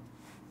problemo.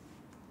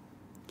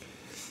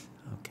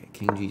 Okay,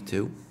 king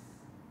g2.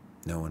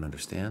 No one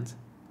understands.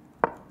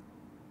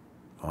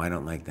 Oh, I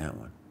don't like that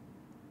one.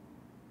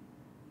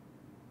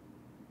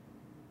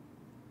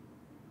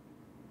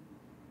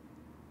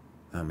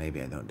 Oh,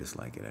 maybe I don't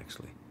dislike it,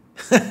 actually.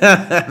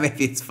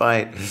 Maybe it's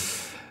fine.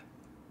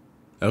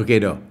 Okay,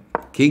 no.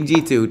 King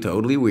g2,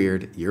 totally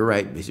weird. You're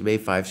right. Bishop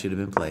a5 should have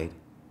been played.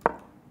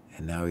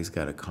 And now he's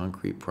got a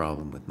concrete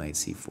problem with knight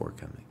c4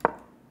 coming.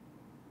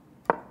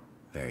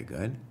 Very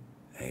good.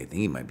 I think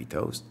he might be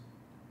toast.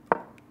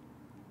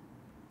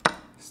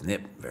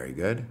 Snip. Very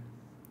good.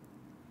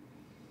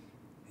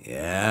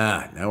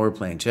 Yeah, now we're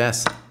playing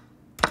chess.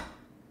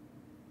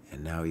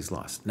 And now he's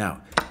lost.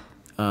 Now,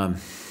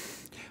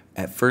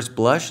 at first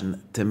blush,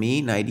 to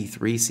me, knight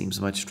e3 seems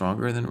much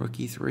stronger than rook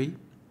e3.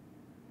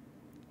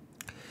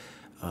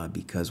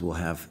 Because we'll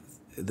have,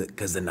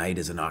 because the knight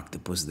is an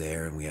octopus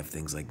there, and we have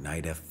things like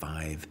knight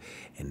f5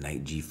 and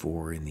knight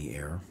g4 in the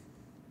air.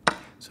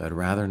 So I'd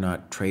rather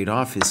not trade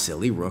off his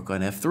silly rook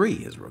on f3.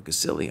 His rook is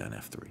silly on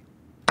f3.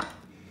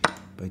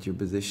 But your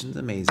position's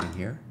amazing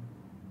here.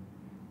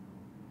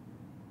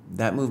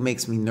 That move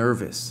makes me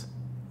nervous,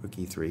 rook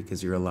e3,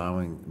 because you're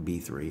allowing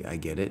b3. I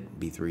get it.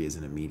 b3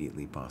 isn't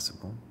immediately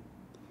possible.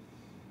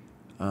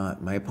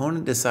 My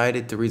opponent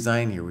decided to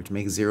resign here, which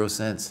makes 0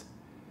 sense.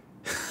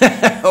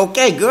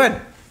 Okay, good.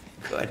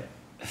 Good.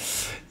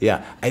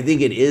 Yeah, I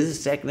think it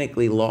is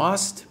technically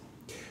lost,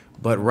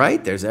 but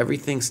right, there's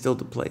everything still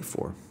to play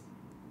for.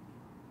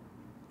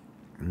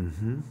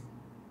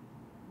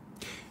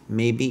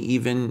 Maybe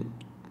even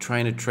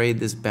trying to trade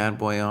this bad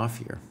boy off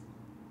here.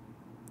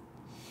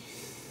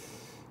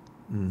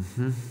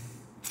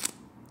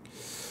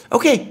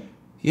 Okay,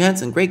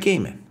 Johansson, great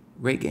game, man.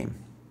 Great game.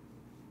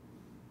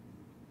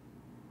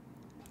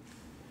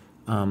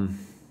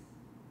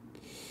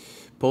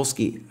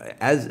 Polsky,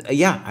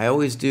 I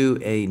always do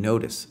a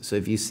notice. So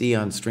if you see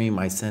on stream,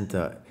 I sent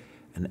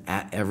an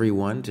at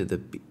everyone to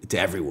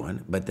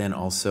everyone, but then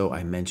also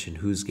I mentioned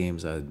whose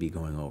games I would be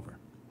going over.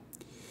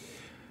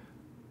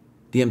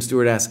 DM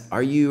Stewart asks,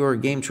 are your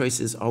game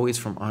choices always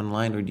from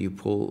online, or do you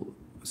pull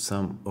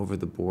some over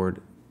the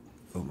board?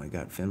 Oh my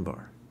God,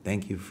 Finbar,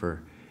 thank you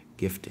for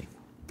gifting.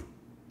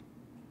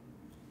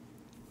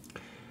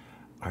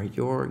 Are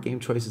your game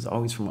choices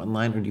always from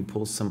online, or do you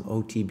pull some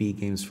OTB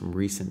games from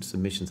recent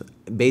submissions?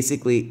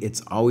 Basically,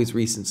 it's always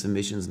recent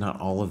submissions. Not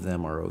all of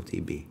them are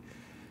OTB.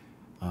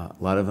 A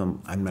lot of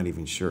them, I'm not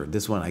even sure.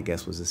 This one, I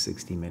guess, was a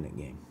 60-minute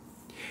game.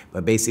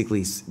 But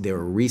basically, there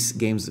were recent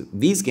games.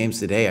 These games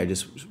today, I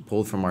just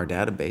pulled from our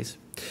database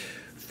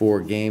for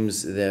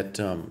games that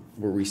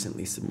were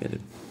recently submitted.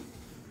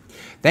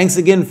 Thanks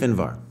again,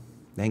 Finvar.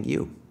 Thank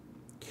you.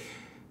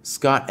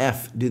 Scott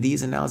F., do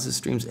these analysis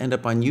streams end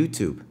up on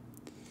YouTube?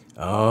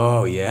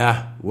 Oh,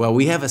 yeah. Well,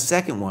 we have a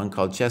second one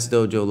called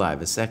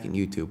ChessDojoLive, a second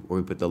YouTube, where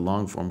we put the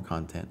long-form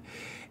content.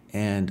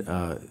 And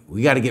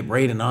we got to get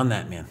Braden on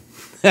that, man.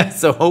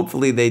 So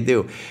hopefully they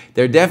do.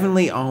 They're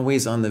definitely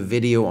always on the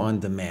video on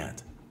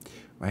demand,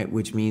 right?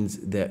 Which means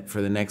that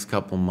for the next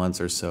couple months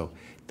or so,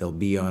 they'll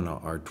be on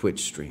our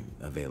Twitch stream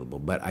available.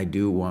 But I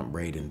do want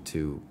Braden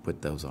to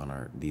put those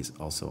on these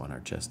also on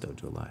our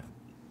ChessDojoLive.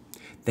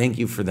 Thank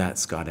you for that,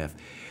 Scott F.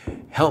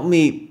 Help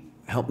me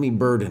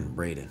burden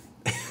Braden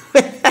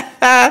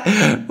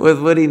with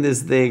putting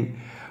this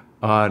thing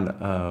on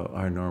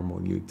our normal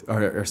YouTube,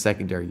 our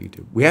secondary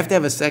YouTube. We have to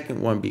have a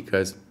second one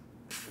because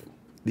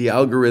the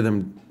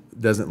algorithm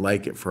doesn't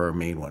like it for our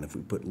main one if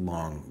we put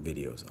long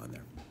videos on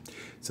there.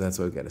 So that's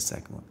why we've got a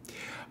second one.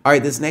 All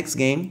right, this next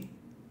game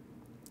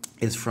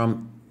is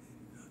from,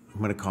 I'm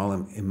going to call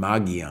him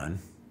Imagian.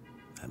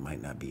 That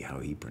might not be how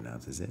he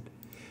pronounces it,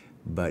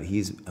 but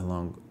he's a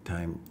long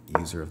time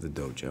user of the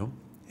dojo.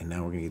 And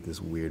now we're going to get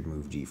this weird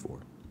move, G4.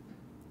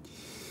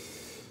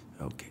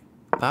 Okay,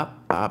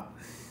 pop, pop.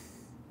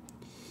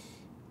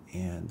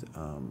 And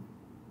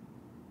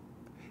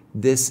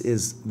this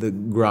is the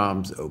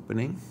Grom's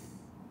opening.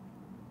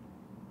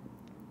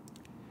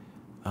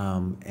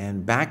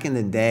 And back in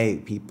the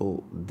day,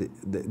 people,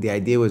 the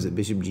idea was that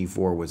Bishop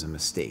G4 was a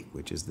mistake,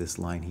 which is this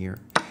line here.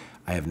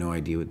 I have no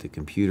idea what the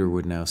computer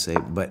would now say,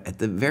 but at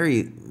the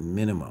very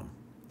minimum,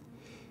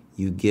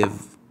 you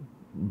give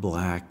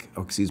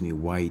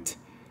white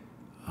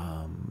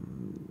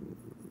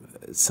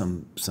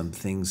some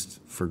things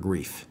for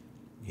grief,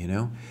 you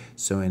know?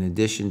 So in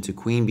addition to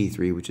Queen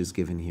B3, which is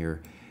given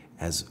here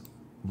as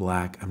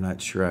black, I'm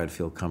not sure I'd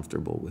feel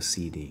comfortable with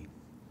CD.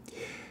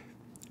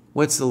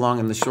 What's the long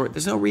and the short?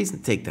 There's no reason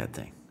to take that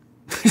thing.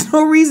 There's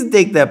no reason to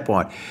take that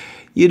pawn.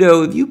 You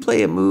know, if you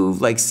play a move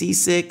like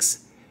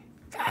C6,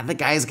 the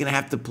guy's going to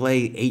have to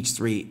play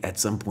H3 at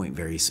some point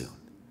very soon.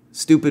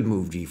 Stupid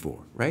move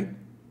G4, right?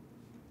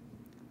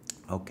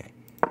 Okay.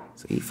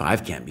 So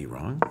E5 can't be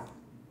wrong.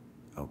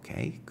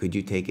 Okay. Could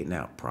you take it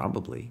now?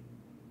 Probably.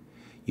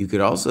 You could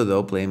also,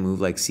 though, play a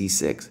move like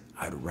c6.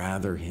 I'd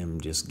rather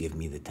him just give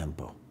me the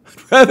tempo.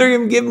 I'd rather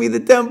him give me the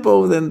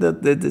tempo than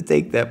to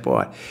take that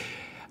pawn.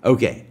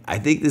 Okay, I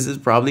think this is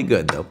probably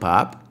good, though.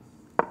 Pop.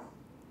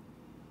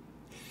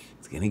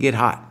 It's going to get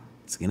hot.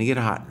 It's going to get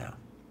hot now.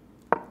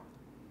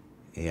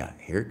 Yeah,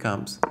 here it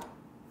comes.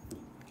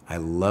 I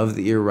love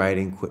that you're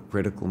writing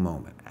critical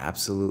moment.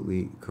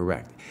 Absolutely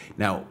correct.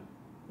 Now,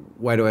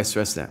 why do I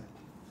stress that?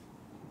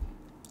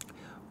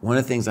 One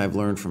of the things I've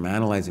learned from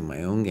analyzing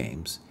my own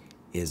games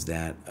is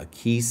that a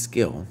key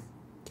skill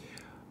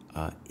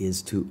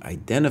is to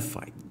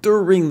identify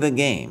during the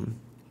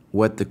game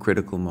what the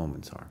critical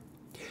moments are.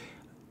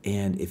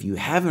 And if you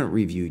haven't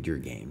reviewed your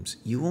games,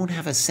 you won't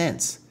have a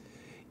sense.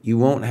 You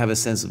won't have a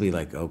sense of be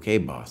like, okay,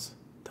 boss,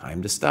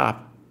 time to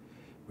stop,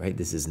 right?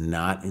 This is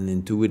not an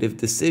intuitive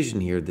decision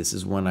here. This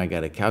is one I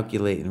got to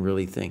calculate and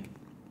really think,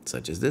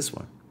 such as this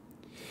one.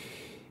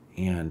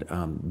 And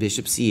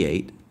bishop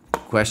c8,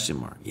 question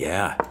mark.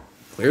 Yeah,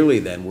 clearly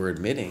then we're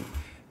admitting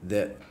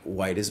that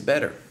white is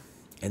better.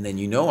 And then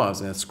you know I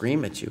was going to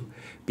scream at you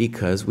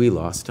because we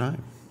lost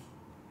time.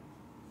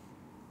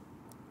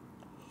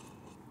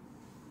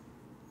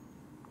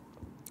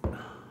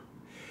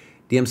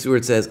 DM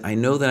Stewart says, I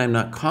know that I'm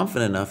not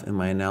confident enough in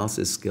my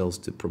analysis skills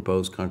to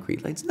propose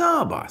concrete lines.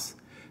 No, boss.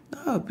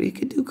 No, but you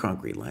could do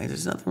concrete lines.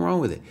 There's nothing wrong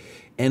with it.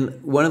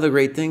 And one of the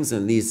great things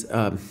in these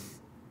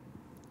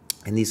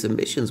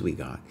submissions we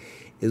got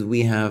is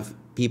we have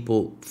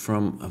people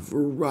from a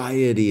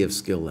variety of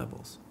skill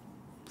levels,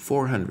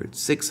 400,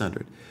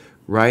 600,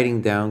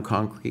 writing down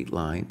concrete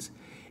lines.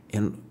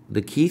 And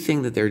the key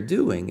thing that they're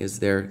doing is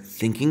they're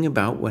thinking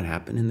about what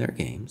happened in their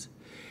games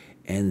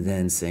and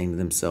then saying to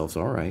themselves,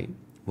 all right,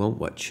 well,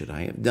 what should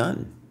I have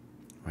done,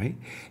 right?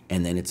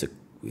 And then it's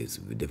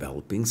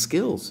developing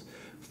skills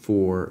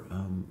for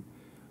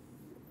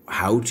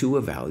how to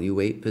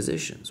evaluate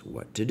positions,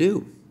 what to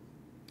do.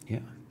 Yeah.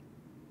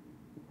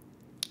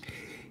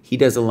 He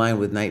does a line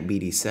with knight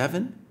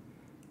bd7,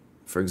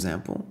 for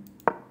example,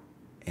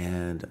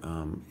 and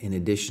in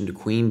addition to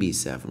queen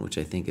b7, which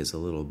I think is a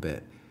little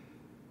bit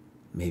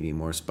maybe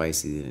more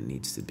spicy than it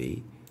needs to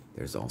be,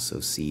 there's also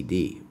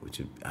cd,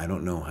 which I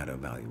don't know how to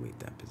evaluate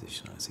that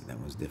position, honestly.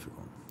 That was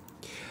difficult.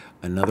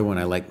 Another one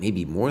I like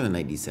maybe more than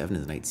knight d7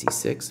 is knight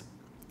c6,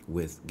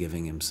 with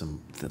giving him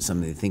something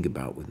to think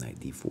about with knight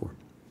d4.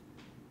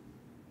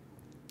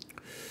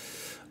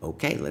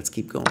 Okay, let's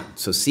keep going.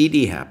 So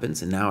CD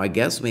happens, and now I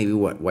guess maybe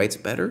what? White's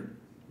better?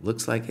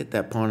 Looks like it.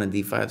 That pawn on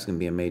d5 is going to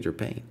be a major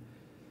pain.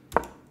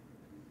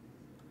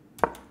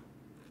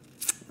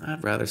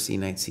 I'd rather see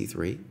knight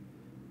c3,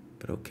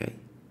 but okay.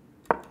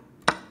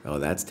 Oh,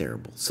 that's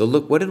terrible. So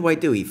look, what did White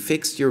do? He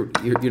fixed your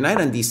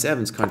knight on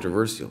d7 is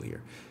controversial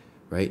here,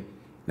 right?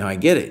 Now I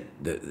get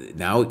it.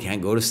 Now it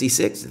can't go to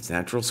c6. It's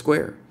natural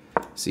square.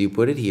 So you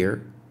put it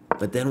here,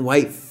 but then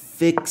White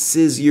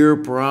fixes your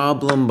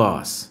problem,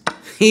 boss.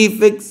 He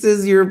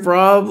fixes your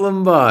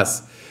problem,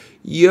 boss.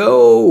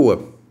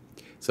 Yo!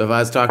 So if I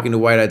was talking to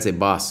White, I'd say,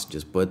 boss,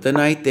 just put the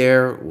knight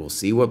there. We'll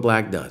see what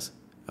Black does.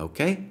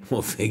 Okay?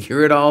 We'll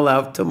figure it all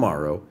out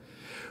tomorrow.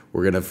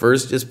 We're going to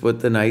first just put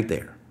the knight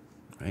there,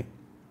 right?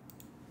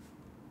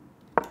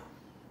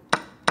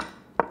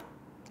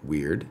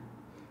 Weird.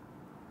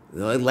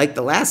 Like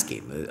the last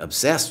game,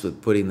 obsessed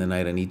with putting the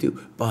knight on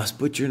e2. Boss,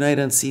 put your knight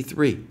on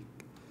c3.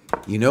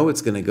 You know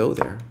it's going to go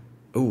there.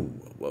 Oh,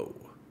 whoa.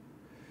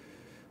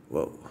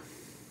 Whoa.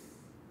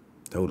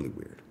 Totally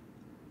weird.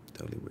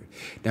 Totally weird.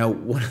 Now,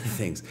 one of the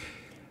things,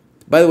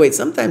 by the way,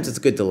 sometimes it's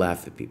good to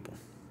laugh at people.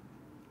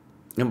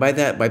 And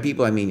by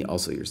people, I mean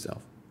also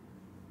yourself.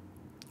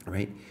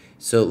 Right?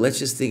 So let's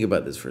just think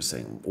about this for a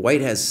second.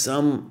 White has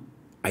some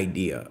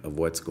idea of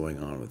what's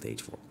going on with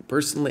h4.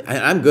 Personally,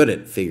 I'm good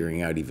at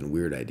figuring out even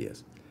weird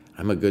ideas.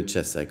 I'm a good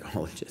chess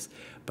psychologist,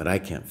 but I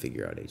can't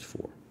figure out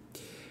h4.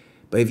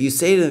 But if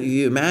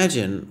you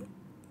imagine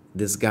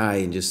this guy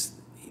and just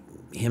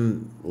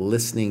him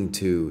listening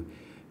to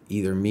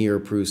either me or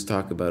Pruess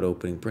talk about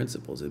opening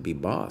principles, it'd be,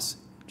 boss,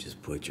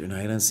 just put your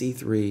knight on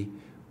c3.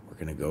 We're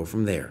going to go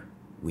from there.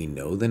 We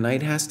know the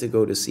knight has to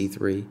go to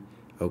c3,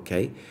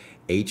 okay?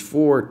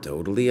 h4,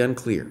 totally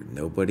unclear.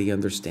 Nobody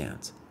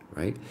understands,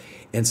 right?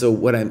 And so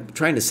what I'm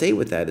trying to say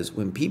with that is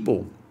when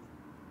people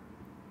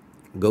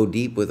go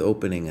deep with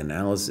opening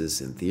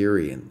analysis and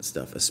theory and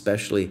stuff,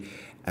 especially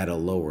at a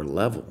lower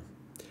level,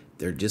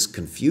 they're just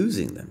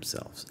confusing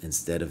themselves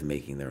instead of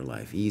making their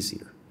life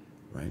easier,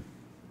 right?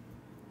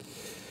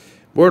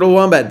 Mortal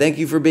Wombat, thank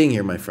you for being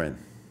here, my friend.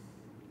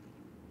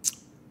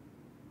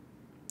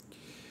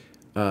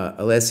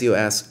 Alessio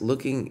asks,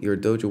 looking your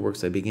dojo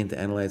works, I begin to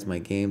analyze my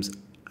games.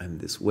 I'm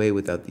this way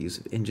without the use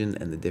of engine,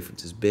 and the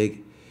difference is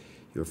big.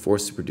 You're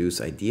forced to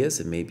produce ideas,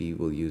 and maybe you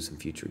will use in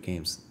future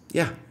games.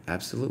 Yeah,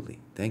 absolutely.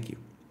 Thank you.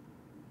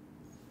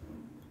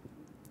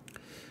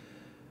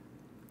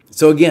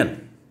 So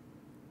again,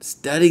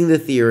 studying the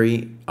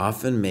theory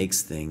often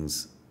makes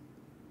things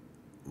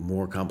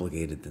more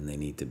complicated than they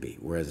need to be,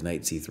 whereas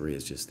knight c3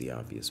 is just the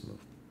obvious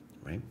move,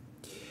 right?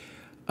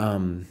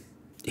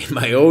 In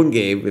my own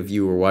game, if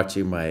you were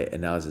watching my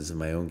analysis in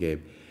my own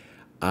game,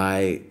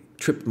 I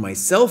tripped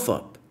myself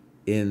up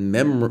in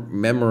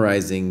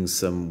memorizing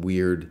some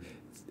weird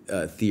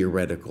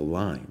theoretical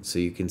line. So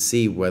you can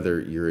see whether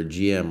you're a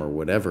GM or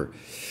whatever,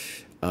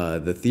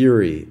 the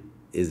theory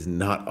is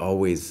not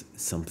always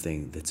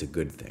something that's a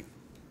good thing.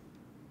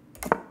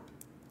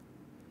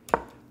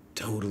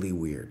 Totally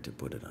weird to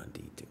put it on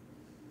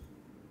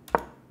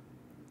D2.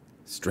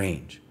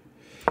 Strange.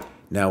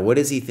 Now, what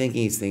is he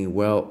thinking? He's thinking,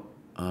 well,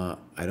 I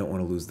don't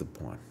want to lose the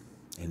pawn.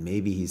 And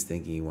maybe he's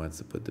thinking he wants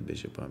to put the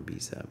bishop on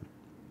B7.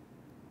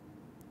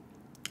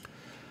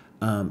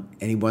 And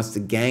he wants to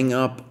gang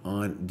up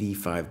on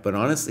D5. But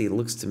honestly, it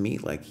looks to me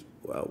like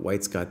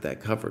White's got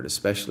that covered,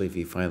 especially if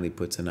he finally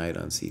puts a knight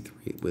on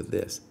C3 with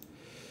this.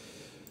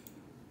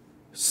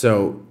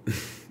 So,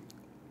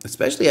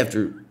 especially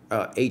after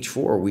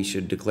H4, we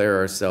should declare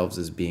ourselves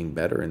as being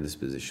better in this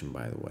position,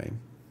 by the way.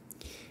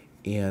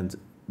 And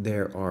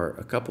there are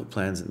a couple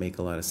plans that make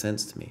a lot of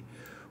sense to me.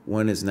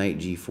 One is knight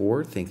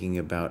G4, thinking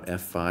about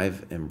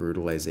F5 and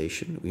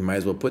brutalization. We might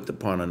as well put the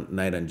pawn on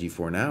knight on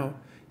G4 now.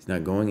 He's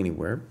not going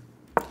anywhere.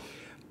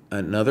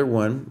 Another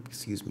one,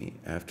 excuse me,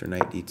 after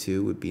knight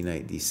D2 would be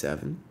knight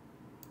D7.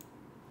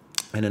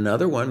 And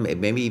another one,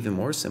 maybe even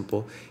more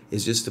simple,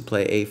 is just to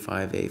play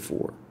A5,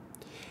 A4.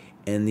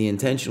 And the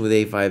intention with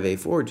A5,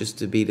 A4 just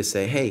to be to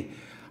say, hey,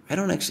 I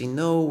don't actually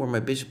know where my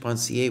bishop on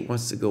C8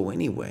 wants to go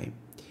anyway.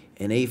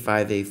 And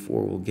A5, A4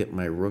 will get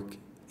my rook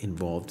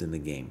involved in the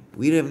game.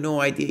 We have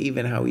no idea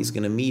even how he's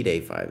going to meet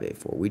A5,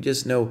 A4. We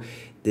just know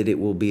that it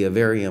will be a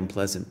very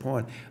unpleasant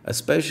pawn,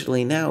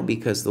 especially now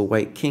because the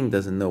white king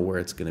doesn't know where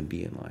it's going to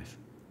be in life,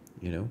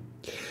 you know?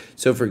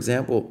 So, for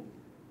example,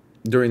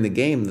 during the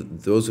game,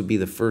 those would be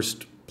the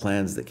first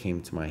plans that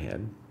came to my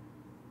head.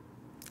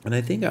 And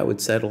I think I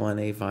would settle on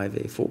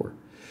A5, A4.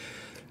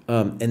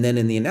 And then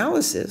in the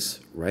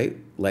analysis, right,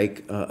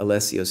 like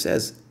Alessio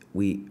says,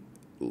 we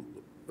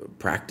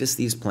practice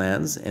these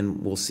plans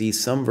and we'll see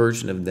some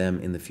version of them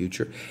in the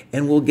future.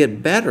 And we'll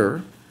get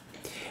better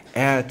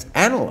at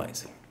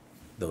analyzing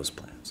those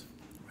plans,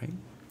 right?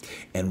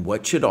 And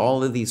what should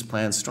all of these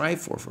plans strive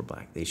for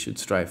Black? They should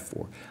strive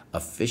for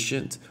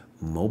efficient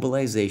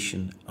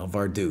mobilization of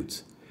our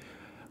dudes.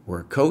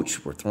 We're a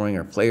coach. We're throwing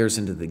our players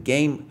into the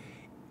game.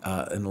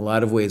 In a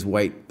lot of ways,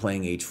 White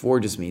playing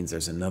H4 just means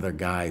there's another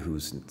guy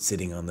who's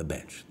sitting on the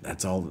bench.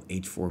 That's all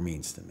H4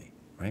 means to me,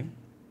 right?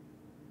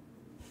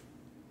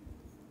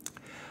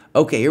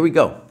 Okay, here we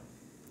go.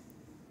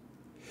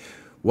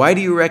 Why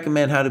do you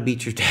recommend How to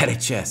Beat Your Dad at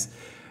Chess?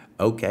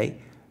 Okay,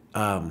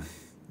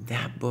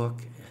 that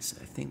book,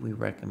 I think we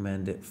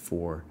recommend it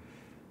for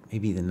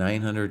maybe the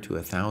 900 to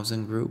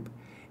 1,000 group.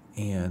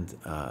 And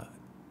by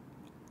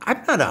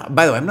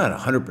the way, I'm not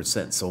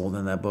 100% sold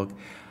on that book.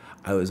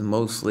 I was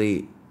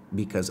mostly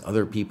because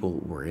other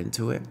people were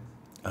into it,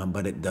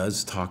 but it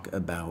does talk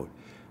about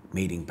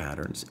mating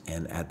patterns,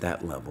 and at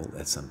that level,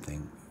 that's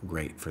something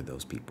great for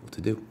those people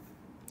to do.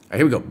 All right,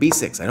 here we go.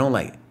 B6. I don't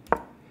like it.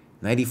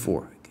 Knight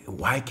E4.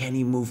 Why can't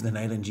he move the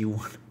knight on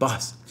G1?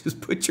 Boss,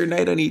 just put your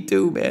knight on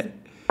E2, man.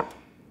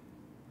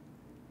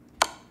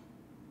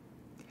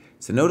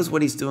 So notice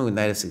what he's doing with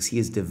knight F6. He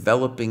is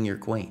developing your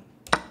queen.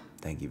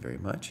 Thank you very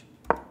much.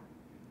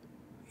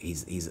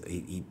 He's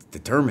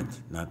determined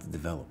not to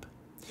develop.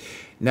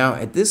 Now,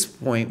 at this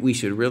point, we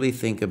should really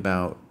think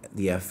about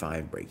the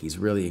F5 break. He's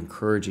really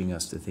encouraging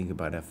us to think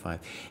about F5.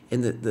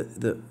 And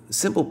the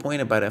simple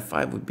point about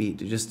F5 would be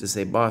just to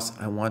say, boss,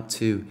 I want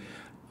to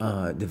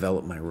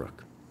develop my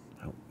rook.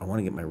 I want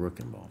to get my rook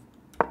involved.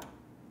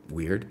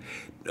 Weird.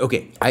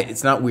 Okay,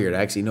 it's not weird.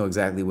 I actually know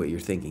exactly what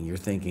you're thinking. You're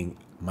thinking,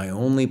 my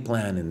only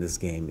plan in this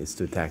game is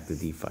to attack the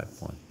D5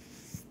 pawn.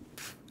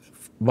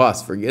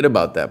 Boss, forget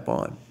about that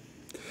pawn.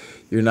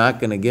 You're not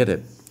going to get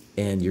it.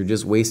 And you're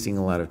just wasting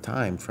a lot of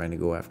time trying to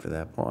go after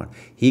that pawn.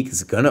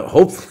 He's going to,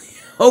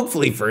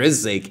 hopefully for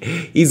his sake,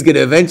 he's going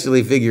to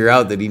eventually figure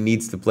out that he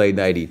needs to play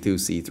knight E2,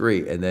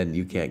 C3, and then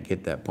you can't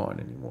get that pawn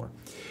anymore.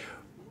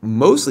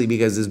 Mostly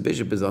because his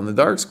bishop is on the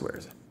dark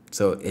squares.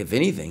 So if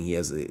anything, he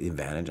has the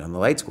advantage on the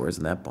light squares,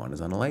 and that pawn is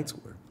on the light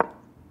square.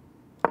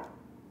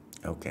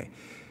 Okay.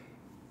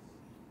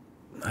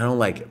 I don't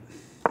like it.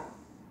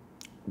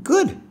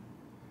 Good.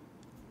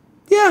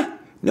 Yeah.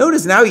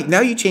 Notice now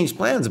you changed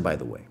plans, by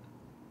the way.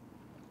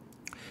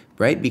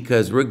 Right?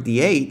 Because rook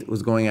d8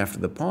 was going after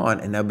the pawn,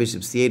 and now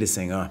bishop c8 is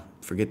saying, oh,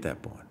 forget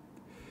that pawn.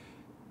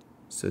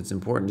 So it's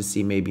important to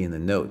see maybe in the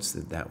notes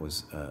that that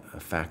was a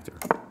factor.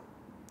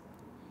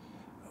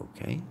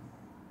 Okay.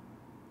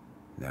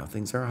 Now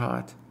things are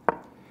hot.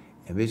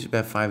 And bishop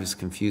f5 is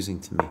confusing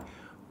to me.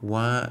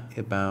 What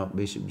about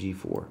bishop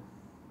g4?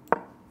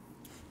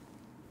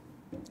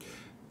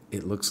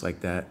 It looks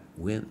like that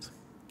wins.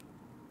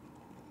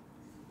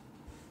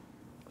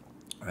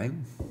 Right?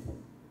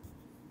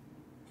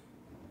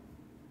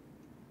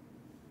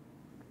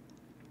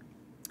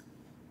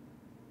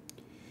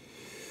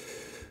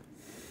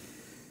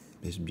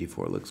 Bishop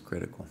g4 looks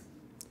critical.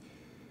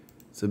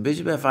 So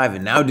bishop f5,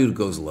 and now dude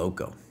goes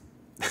loco.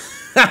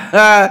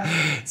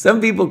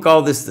 Some people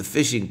call this the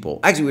fishing pole.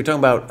 Actually, we're talking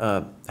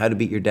about how to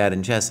beat your dad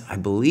in chess. I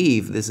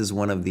believe this is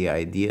one of the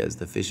ideas,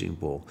 the fishing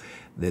pole,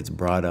 that's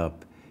brought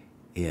up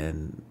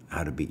in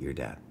How to Beat Your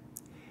Dad.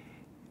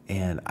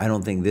 And I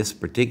don't think this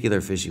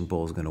particular fishing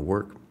pole is going to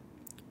work,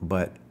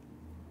 but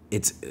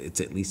it's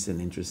at least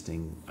an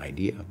interesting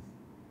idea.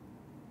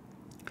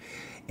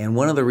 And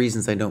one of the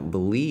reasons I don't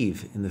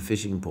believe in the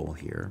fishing pole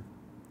here,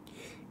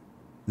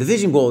 the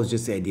fishing pole is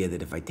just the idea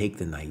that if I take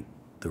the knight,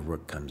 the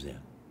rook comes in,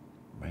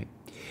 right?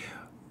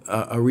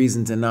 A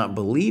reason to not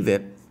believe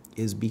it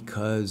is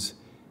because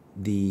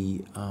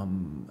the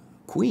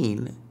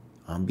queen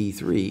on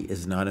b3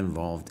 is not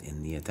involved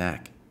in the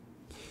attack.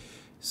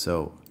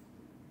 So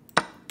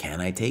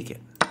can I take it?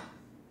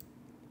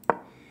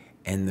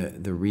 And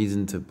the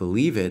reason to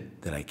believe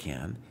it that I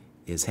can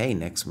is, hey,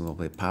 next we'll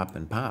play pop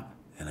and pop,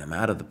 and I'm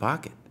out of the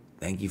pocket.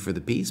 Thank you for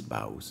the piece,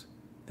 bows.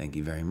 Thank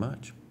you very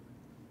much.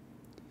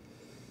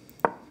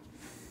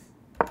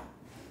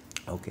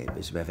 Okay,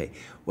 bishop f8.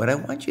 What I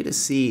want you to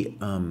see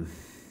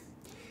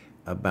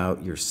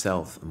about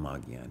yourself,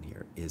 Magian,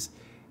 here is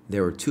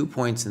there were 2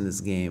 points in this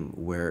game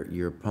where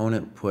your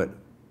opponent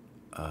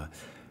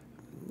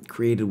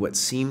created what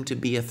seemed to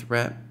be a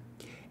threat,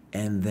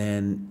 and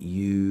then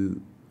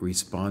you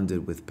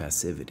responded with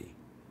passivity.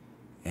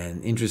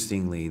 And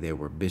interestingly, there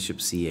were bishop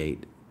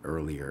c8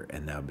 earlier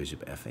and now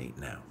bishop f8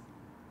 now.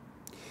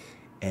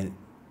 And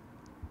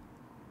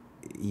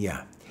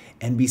yeah,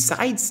 and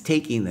besides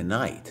taking the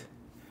knight,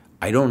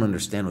 I don't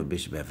understand what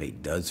bishop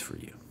f8 does for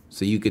you.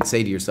 So you could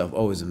say to yourself,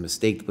 oh, it was a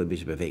mistake to play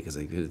bishop f8 because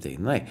I could have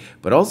taken the knight.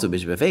 But also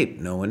bishop f8,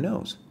 no one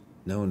knows.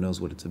 No one knows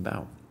what it's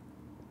about.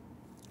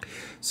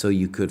 So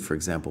you could, for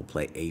example,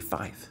 play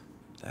a5.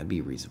 That'd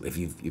be reasonable. If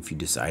you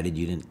decided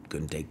you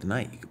couldn't take the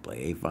knight, you could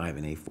play a5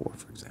 and a4,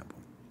 for example.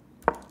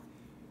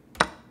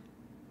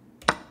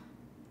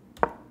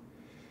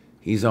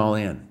 He's all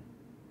in.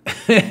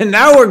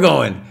 Now we're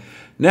going.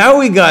 Now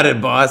we got it,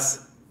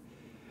 boss.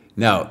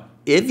 Now,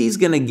 if he's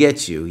going to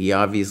get you, he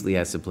obviously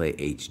has to play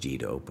hg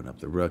to open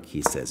up the rook.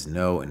 He says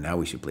no, and now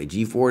we should play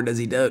g4. Does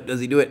he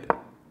do it?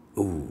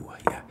 Ooh,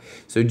 yeah.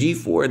 So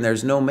g4, and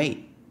there's no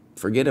mate.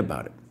 Forget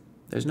about it.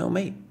 There's no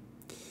mate.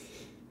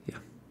 Yeah,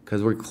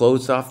 because we're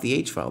closed off the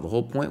h-file. The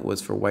whole point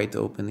was for white to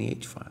open the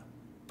h-file.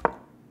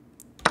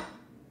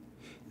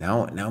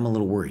 Now I'm a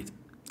little worried.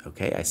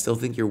 Okay, I still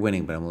think you're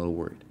winning, but I'm a little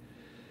worried.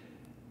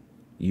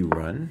 You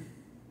run.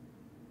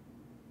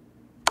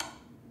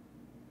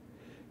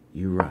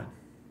 You run.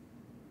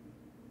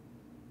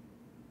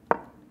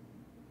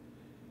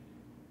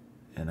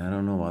 And I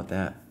don't know about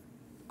that.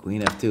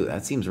 Queen f2,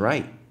 that seems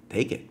right.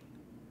 Take it.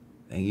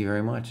 Thank you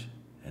very much.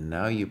 And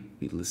now it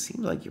seems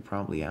like you're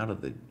probably out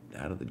of the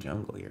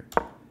jungle here.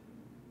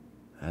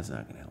 That's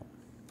not gonna help.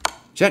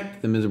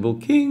 Check the miserable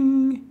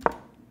king.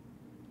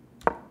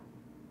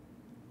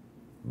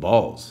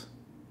 Balls.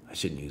 I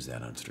shouldn't use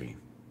that on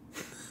stream.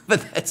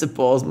 But that's a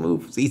balls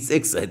move.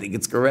 c6, I think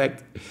it's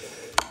correct.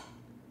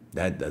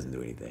 That doesn't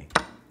do anything.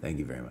 Thank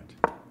you very much.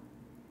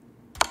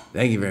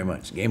 Thank you very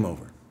much. Game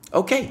over.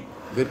 Okay,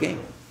 good game.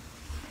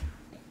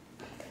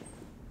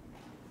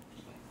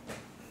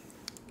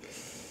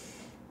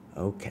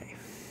 Okay.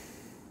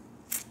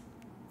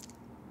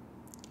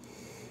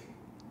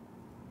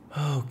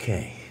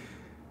 Okay.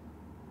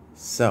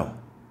 So.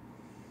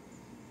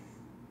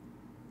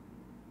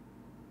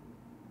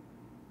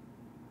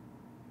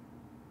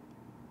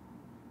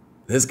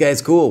 This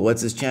guy's cool.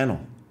 What's his channel?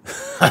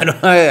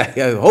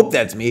 I hope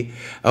that's me.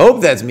 I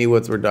hope that's me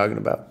what we're talking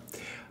about.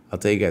 I'll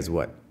tell you guys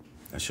what.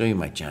 I'll show you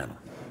my channel.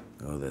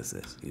 Oh, this.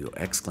 You go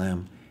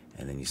exclam,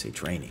 and then you say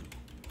training.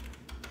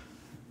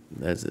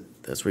 That's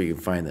it. That's where you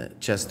can find the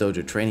Chess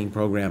Dojo training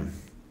program.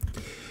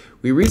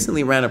 We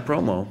recently ran a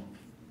promo.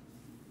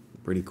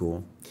 Pretty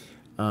cool.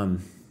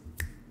 And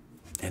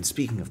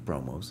speaking of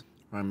promos,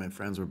 all right, my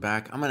friends, we're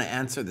back. I'm going to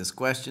answer this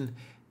question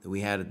that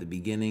we had at the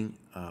beginning,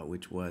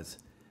 which was,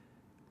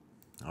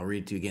 I'll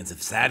read it to you again. It's a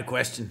sad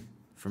question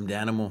from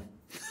Danimal.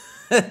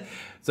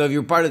 So if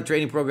you're part of the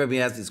training program, you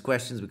ask these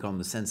questions. We call them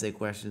the sensei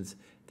questions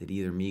that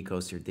either me,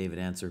 Kostya, or David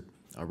answer.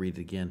 I'll read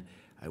it again.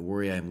 I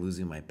worry I'm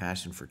losing my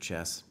passion for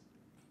chess.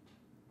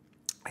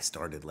 I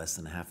started less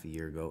than half a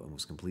year ago and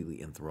was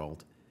completely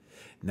enthralled.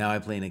 Now I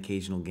play an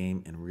occasional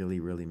game and really,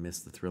 really miss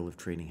the thrill of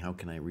training. How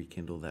can I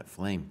rekindle that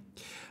flame?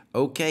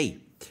 Okay,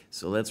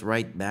 so let's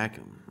write back.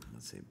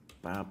 Let's say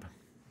Bob.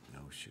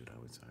 Oh, shoot, I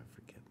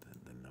forget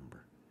the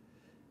number.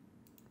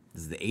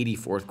 This is the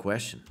 84th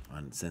question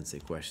on Sensei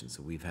questions,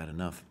 so we've had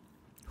enough.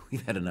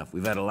 We've had enough.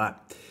 We've had a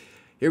lot.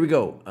 Here we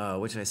go.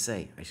 What should I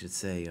say? I should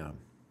say...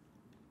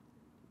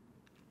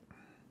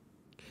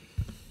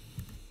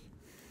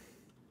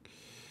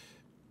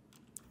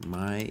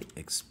 my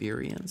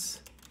experience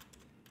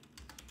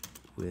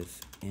with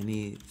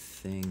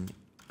anything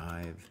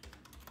I've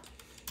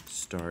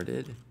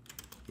started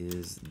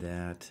is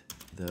that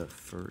the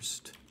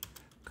first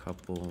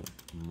couple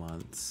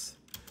months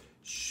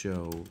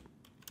show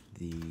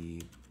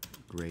the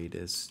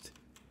greatest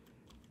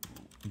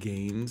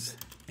gains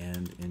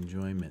and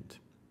enjoyment.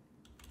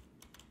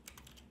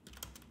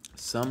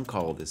 Some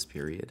call this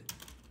period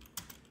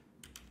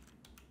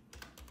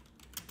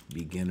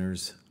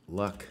beginner's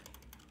luck.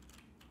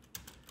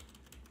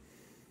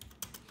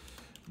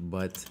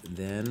 but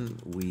then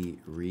we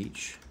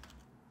reach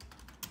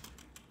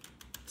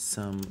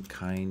some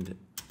kind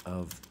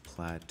of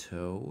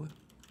plateau,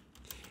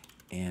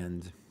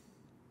 and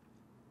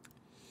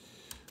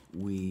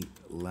we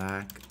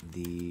lack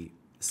the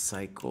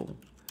cycle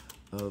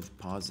of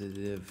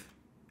positive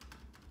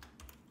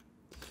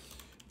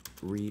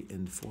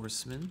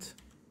reinforcement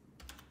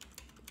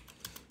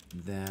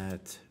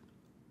that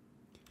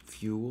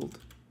fueled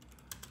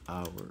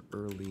our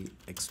early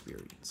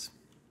experience.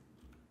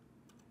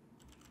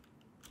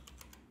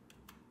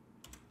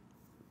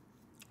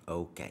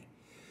 Okay,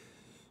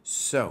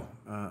 so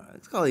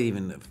let's call it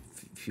even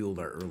fueled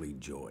our early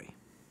joy.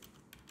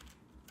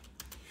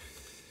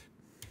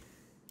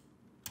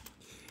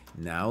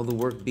 Now the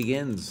work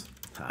begins.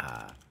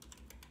 Ha.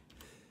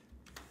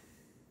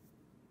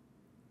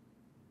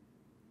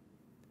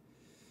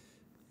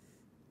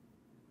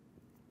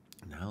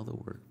 Now the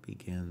work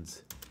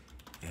begins,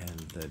 and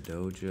the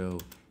dojo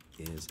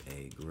is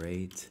a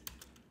great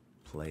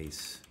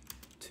place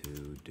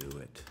to do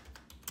it.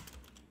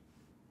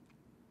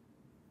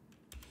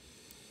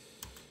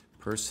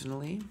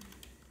 Personally,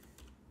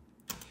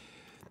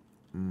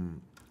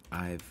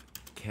 I've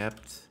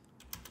kept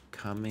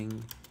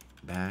coming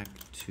back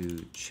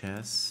to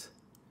chess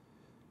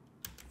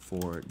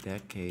for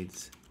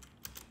decades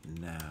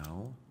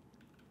now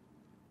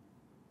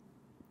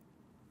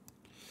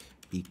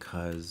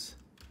because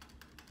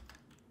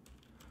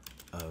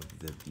of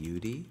the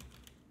beauty,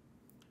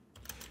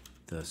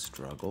 the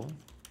struggle,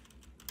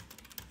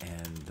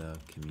 and the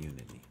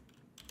community.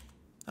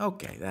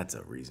 Okay, that's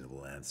a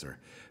reasonable answer.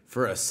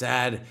 For a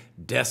sad,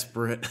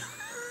 desperate,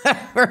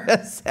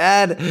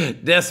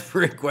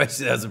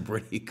 question, that's a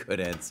pretty good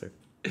answer.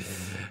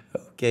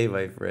 Okay,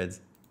 my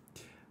friends.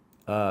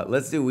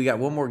 We got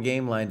one more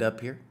game lined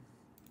up here.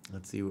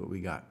 Let's see what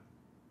we got.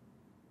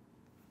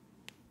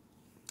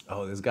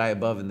 Oh, this guy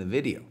above in the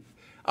video.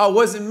 Oh,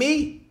 wasn't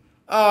me?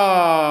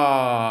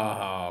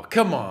 Oh,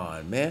 come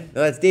on, man.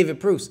 No, that's David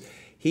Pruess.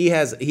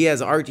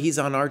 He's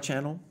on our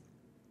channel.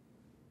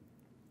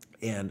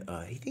 And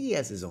I think he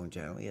has his own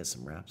channel. He has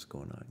some raps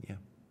going on, yeah.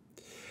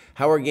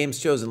 How are games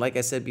chosen? Like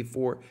I said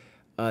before,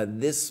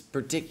 this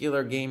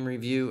particular game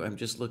review, I'm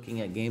just looking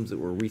at games that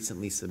were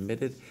recently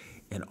submitted.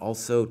 And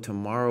also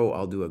tomorrow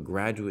I'll do a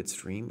graduate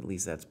stream, at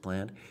least that's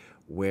planned,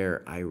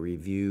 where I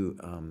review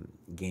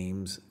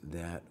games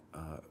that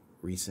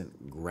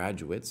recent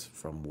graduates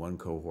from one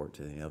cohort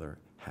to the other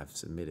have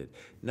submitted.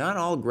 Not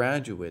all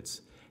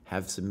graduates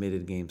have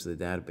submitted games to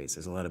the database.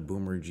 There's a lot of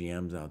boomer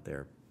GMs out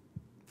there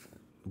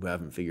who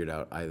haven't figured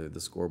out either the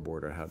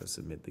scoreboard or how to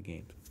submit the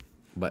games.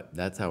 But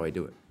that's how I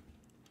do it.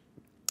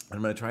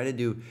 I'm going to try to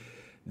do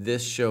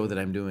this show that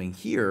I'm doing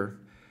here,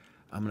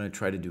 I'm going to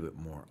try to do it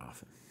more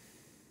often.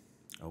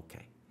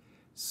 Okay,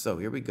 so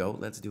here we go.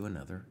 Let's do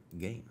another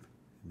game.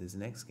 This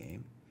next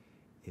game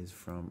is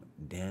from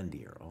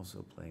Dandier,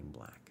 also playing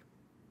black.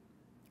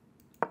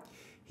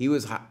 He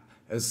was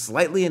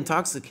slightly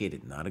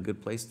intoxicated, not a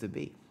good place to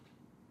be.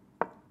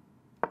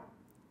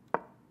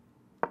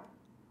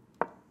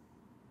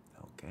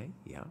 Okay,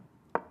 yeah.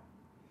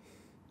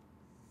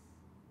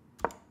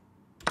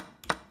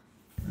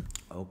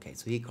 Okay,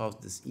 so he calls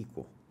this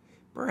equal.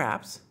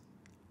 Perhaps.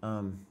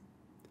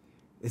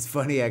 It's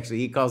funny, actually.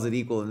 He calls it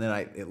equal, and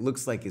then it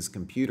looks like his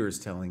computer is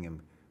telling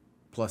him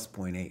plus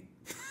 0.8,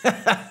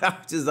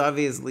 which is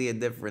obviously a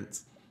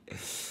difference.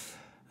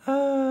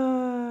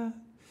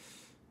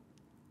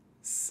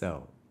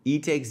 So E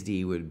takes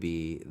D would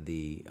be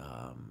the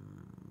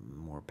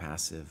more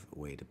passive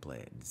way to play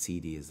it.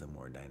 CD is the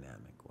more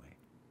dynamic way.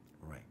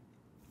 Right.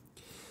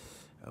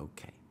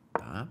 Okay.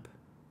 Pop.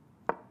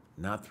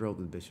 Not thrilled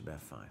with bishop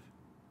f5.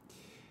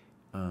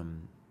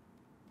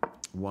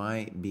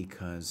 Why?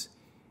 Because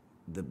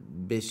the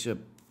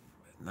bishop,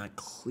 not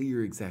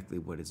clear exactly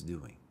what it's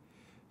doing.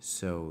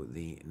 So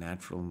the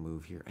natural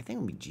move here, I think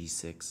it would be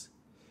g6.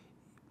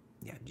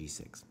 Yeah,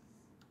 g6.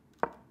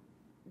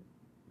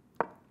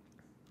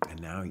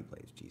 And now he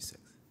plays g6.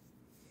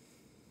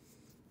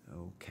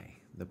 Okay.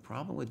 The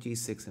problem with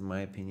g6, in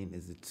my opinion,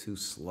 is it's too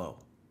slow.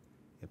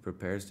 It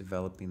prepares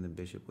developing the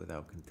bishop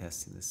without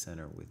contesting the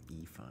center with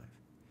e5.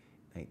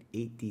 Knight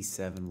 8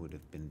 d7 would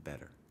have been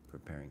better,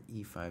 preparing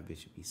e5,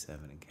 bishop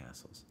e7, and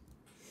castles.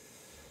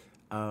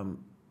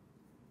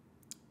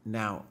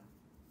 Now,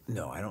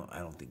 no, I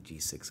don't think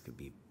g6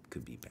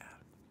 could be bad.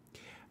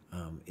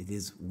 It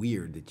is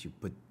weird that you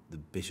put the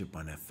bishop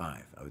on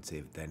f5. I would say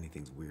if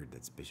anything's weird,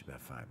 that's bishop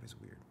f5 is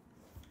weird.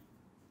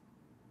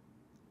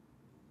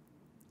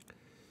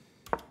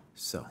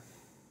 So,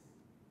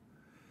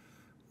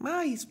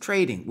 well, he's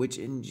trading, which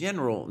in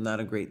general, not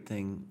a great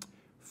thing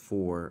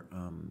for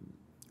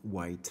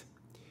white,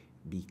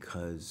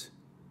 because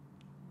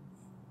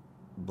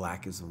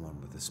black is the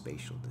one with a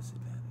spatial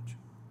disadvantage.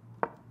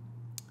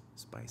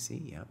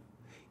 Spicy, yeah.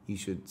 You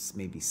should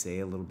maybe say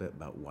a little bit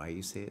about why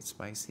you say it's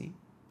spicy.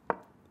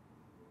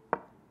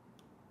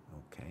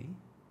 Okay.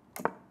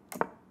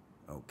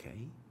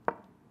 Okay.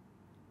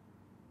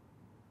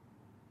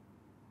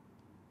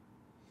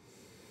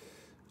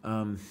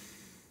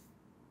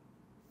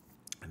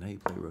 now you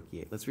play rook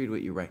e8. Let's read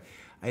what you write.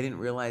 I didn't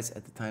realize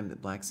at the time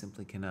that black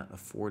simply cannot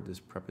afford this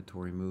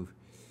preparatory move.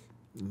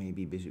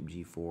 Maybe bishop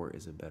g4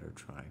 is a better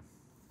try.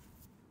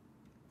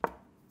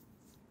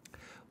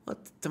 Well,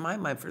 to my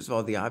mind, first of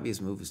all, the obvious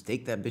move is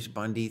take that bishop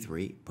on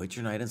d3, put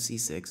your knight on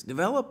c6,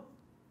 develop.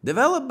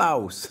 Develop,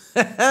 boss.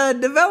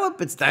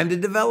 Develop. It's time to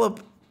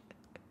develop.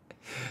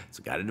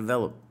 So got to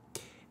develop.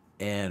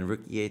 And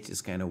rook e8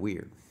 is kind of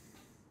weird.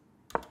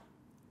 Now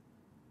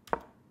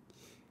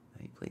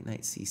you play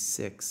knight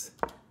c6.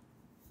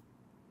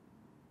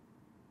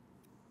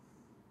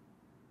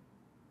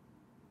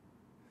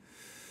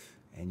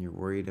 And you're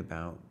worried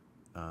about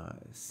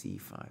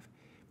c5.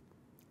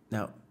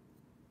 Now,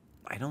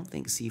 I don't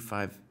think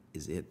c5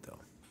 is it, though.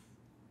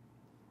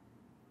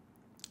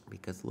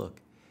 Because, look,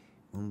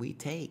 when we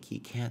take, he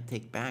can't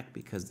take back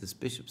because this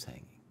bishop's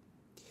hanging.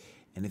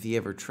 And if he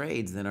ever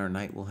trades, then our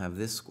knight will have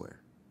this square,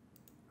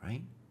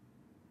 right?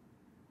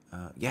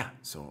 Yeah,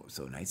 so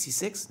knight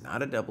c6,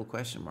 not a double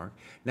question mark.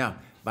 Now,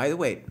 by the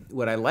way,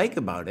 what I like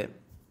about it,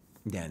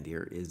 Dan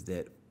dear, is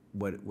that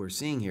what we're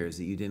seeing here is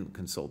that you didn't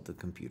consult the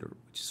computer,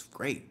 which is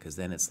great, because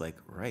then it's like,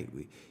 right,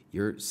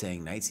 you're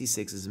saying knight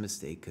c6 is a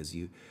mistake because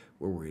you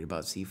were worried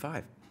about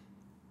c5.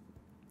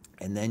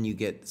 And then you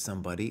get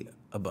somebody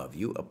above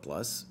you, a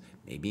plus,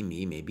 maybe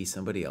me, maybe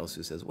somebody else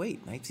who says,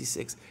 wait, knight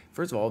c6,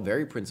 first of all,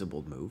 very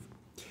principled move,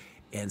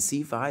 and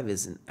c5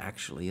 isn't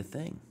actually a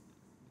thing,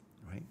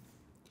 right?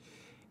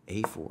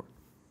 a4,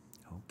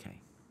 okay.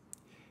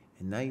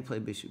 And now you play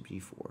bishop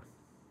g4.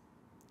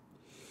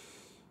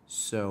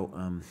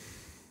 So,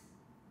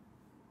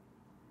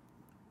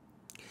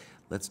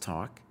 let's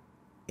talk.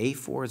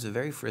 a4 is a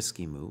very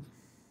frisky move.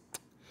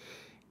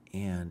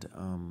 And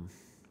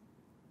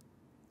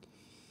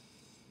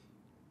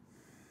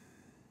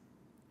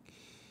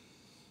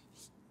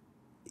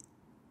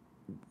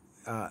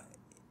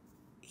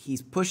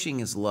he's pushing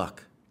his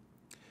luck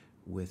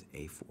with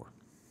a4.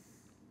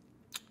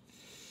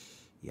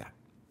 Yeah.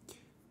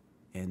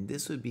 And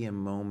this would be a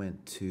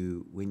moment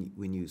to,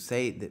 when you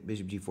say that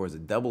bishop g4 is a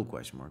double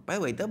question mark. By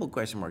the way, double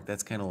question mark,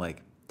 that's kind of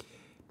like,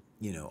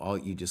 you know,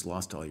 you just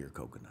lost all your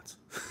coconuts.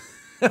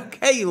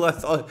 Okay, you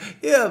lost all,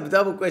 yeah,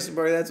 double question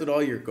mark, that's when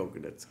all your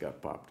coconuts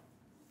got popped.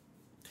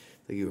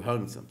 So you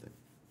hung something.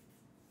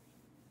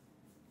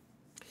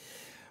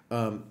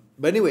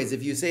 But anyways,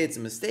 if you say it's a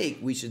mistake,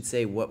 we should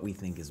say what we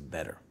think is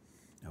better.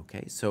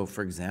 Okay, so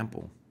for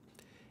example,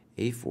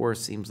 a4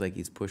 seems like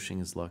he's pushing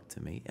his luck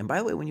to me. And by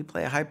the way, when you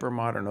play a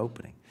hyper-modern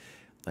opening,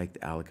 like the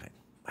Alakite,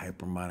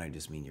 hyper-modern, I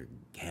just mean you're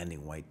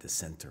handing white the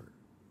center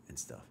and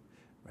stuff,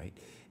 right?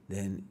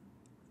 Then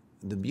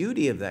the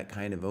beauty of that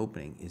kind of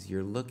opening is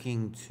you're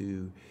looking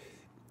to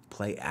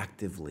play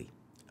actively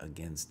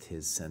against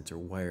his center,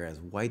 whereas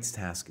white's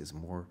task is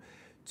more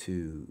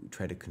to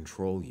try to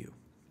control you,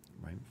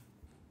 right,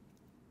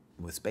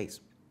 with space.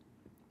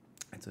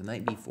 And so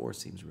knight b4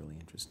 seems really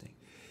interesting.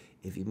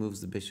 If he moves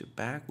the bishop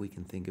back, we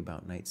can think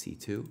about knight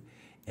c2.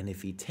 And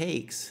if he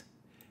takes,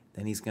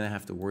 then he's going to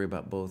have to worry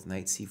about both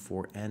knight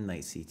c4 and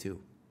knight c2. It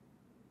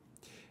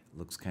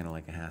looks kind of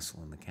like a hassle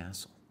in the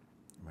castle,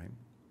 right?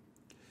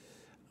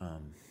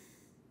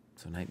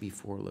 So knight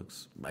b4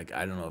 looks like,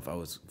 I don't know, if I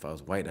was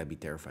white, I'd be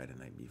terrified of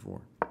knight b4.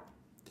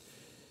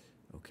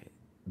 Okay,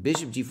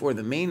 bishop g4.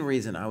 The main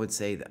reason I would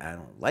say that I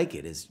don't like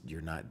it is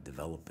you're not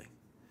developing,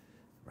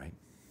 right?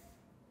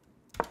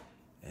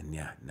 And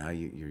yeah, now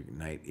your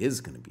knight is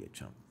going to be a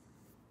chump.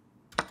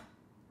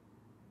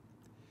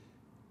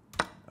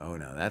 Oh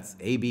no, that's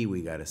AB.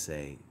 We got to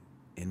say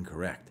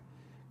incorrect,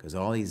 because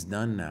all he's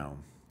done now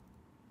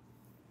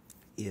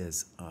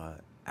is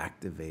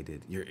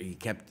activated.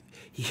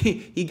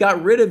 He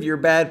got rid of your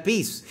bad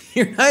piece.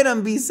 Your knight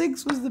on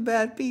b6 was the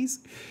bad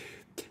piece.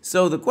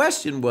 So the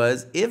question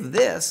was, if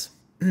this,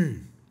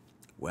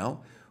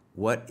 well,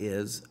 what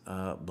is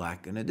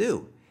black going to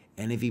do?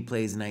 And if he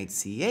plays knight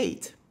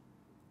c8,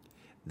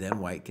 then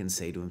white can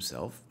say to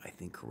himself, I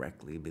think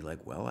correctly, be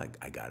like, well,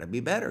 I got to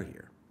be better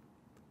here.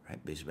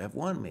 Right? Bishop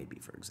f1 maybe,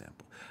 for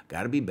example.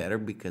 Got to be better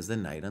because the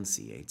knight on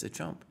c8 is a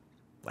chump.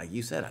 Like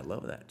you said, I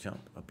love that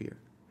chump up here.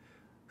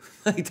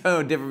 I don't know,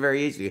 a different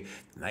variation.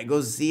 The knight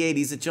goes to c8,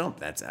 he's a chump.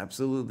 That's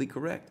absolutely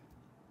correct.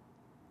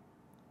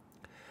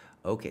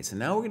 Okay, so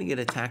now we're going to get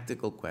a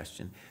tactical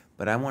question,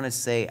 but I want to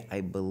say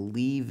I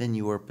believe in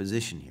your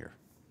position here.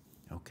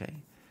 Okay?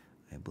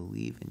 I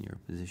believe in your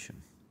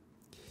position.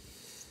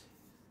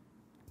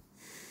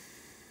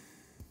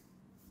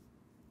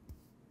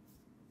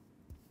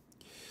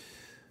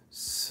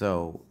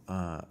 So,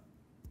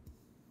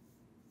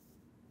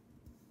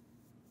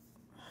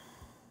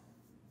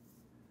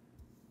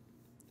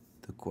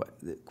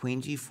 the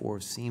queen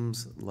g4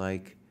 seems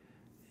like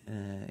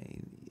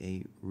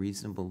a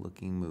reasonable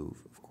looking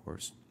move, of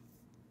course.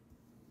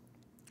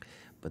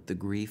 But the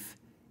grief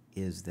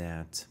is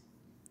that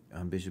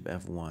on bishop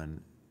f1,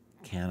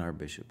 can our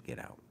bishop get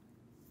out,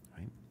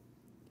 right?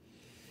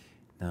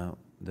 Now,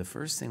 the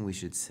first thing we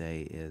should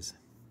say is,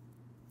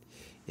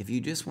 if you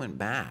just went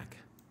back,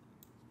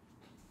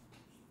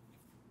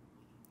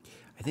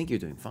 I think you're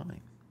doing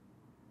fine.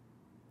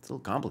 It's a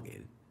little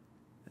complicated.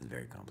 It's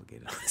very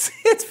complicated.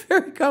 It's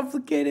very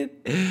complicated.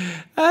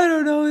 I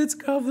don't know. It's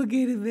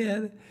complicated,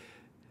 man.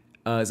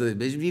 So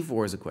bishop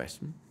g4 is a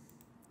question.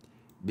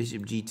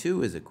 Bishop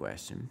g2 is a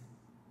question.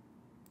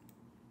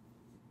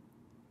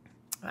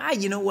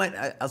 You know what?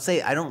 I'll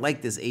say I don't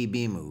like this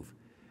AB move,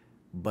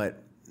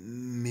 but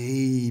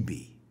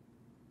maybe.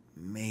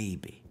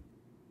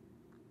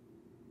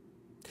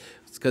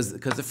 It's because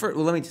the first.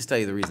 Well, let me just tell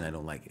you the reason I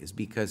don't like it is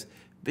because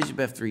bishop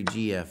f3,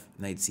 gf,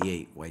 knight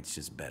c8, white's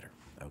just better.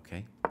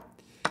 Okay.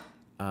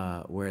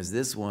 Whereas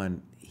this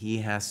one, he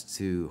has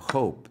to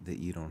hope that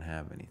you don't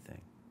have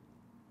anything.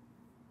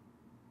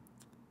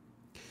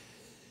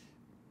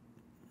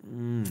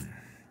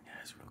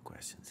 There's real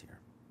questions here.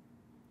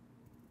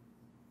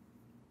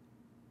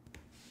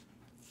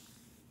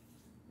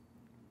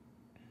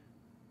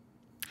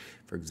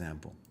 For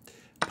example,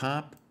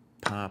 pop,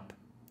 pop,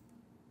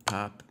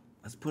 pop.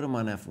 Let's put him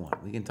on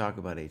f1. We can talk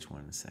about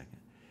h1 in a second.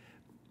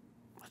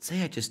 Let's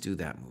say I just do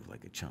that move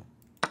like a chump.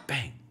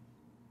 Bang.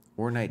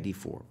 Or knight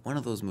d4. One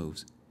of those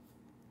moves.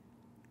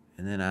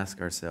 And then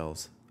ask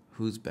ourselves,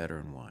 who's better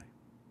and why?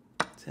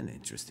 It's an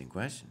interesting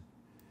question.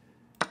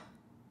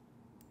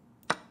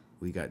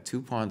 We got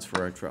 2 pawns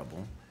for our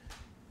trouble.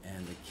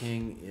 And the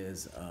king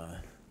is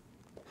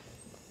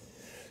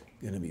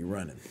going to be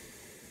running.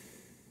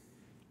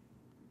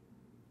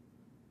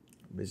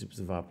 Bishops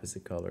of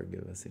opposite color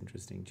give us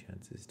interesting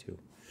chances too.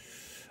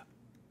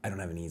 I don't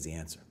have an easy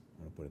answer.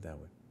 I'm going to put it that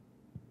way.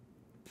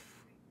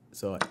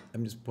 So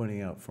I'm just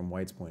pointing out from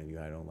white's point of view,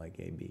 I don't like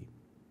AB.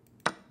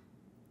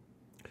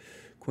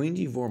 Queen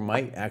g4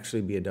 might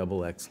actually be a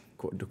double X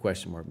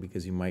question mark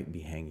because you might be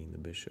hanging the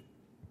bishop.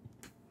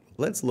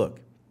 Let's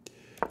look.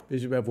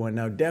 Bishop f1.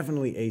 Now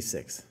definitely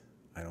a6.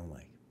 I don't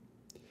like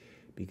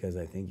because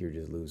I think you're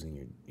just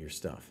losing your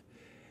stuff.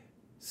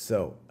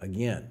 So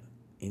again,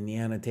 in the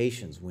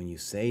annotations, when you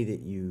say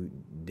that you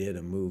did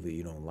a move that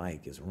you don't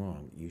like is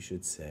wrong, you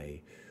should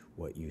say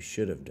what you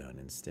should have done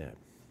instead.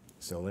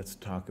 So let's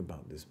talk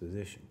about this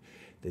position.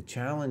 The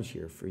challenge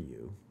here for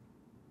you,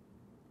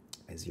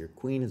 as your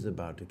queen is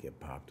about to get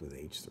popped with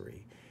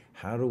h3,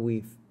 how do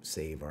we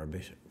save our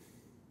bishop?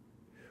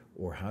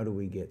 Or how do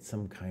we get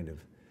some kind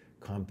of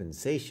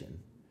compensation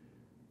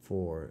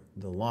for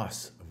the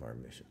loss of our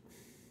bishop?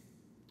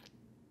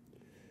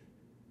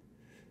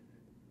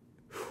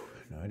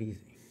 Not easy.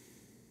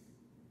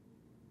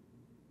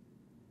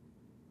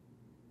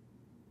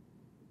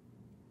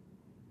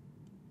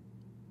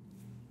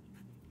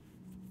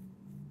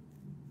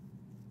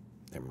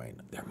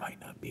 There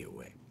might not be a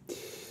way.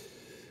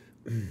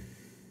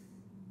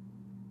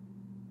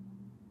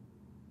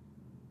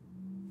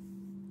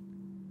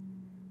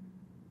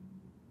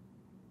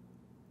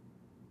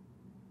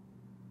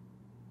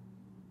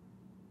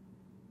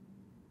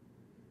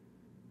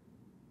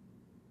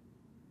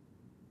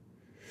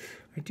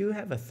 I do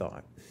have a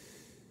thought.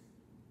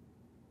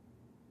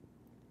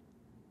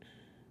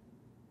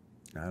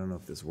 I don't know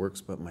if this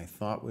works, but my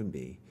thought would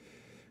be,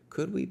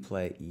 could we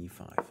play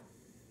e5?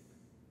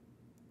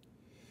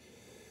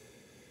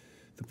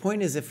 The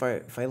point is, if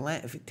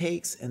it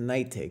takes and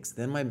knight takes,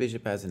 then my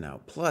bishop has an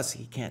out. Plus,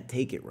 he can't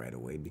take it right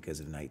away because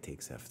of knight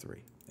takes f3.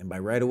 And by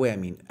right away, I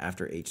mean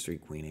after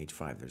h3, queen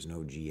h5. There's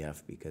no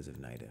gf because of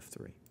knight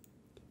f3,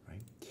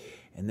 right?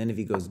 And then if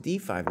he goes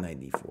d5,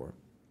 knight d4,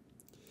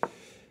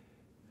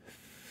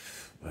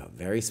 well,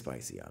 very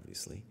spicy,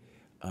 obviously.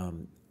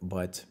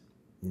 But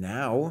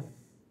now,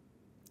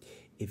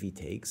 if he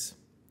takes,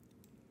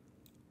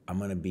 I'm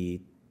going to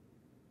be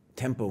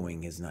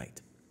tempoing his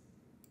knight.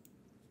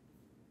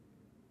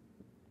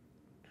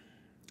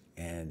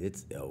 And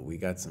we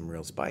got some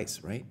real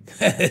spice, right?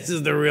 This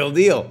is the real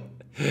deal.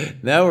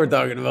 Now we're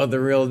talking about the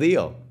real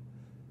deal.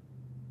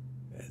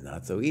 It's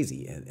not so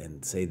easy.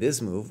 And say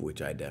this move,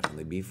 which I'd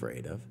definitely be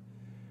afraid of,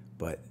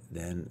 but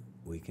then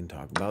we can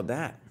talk about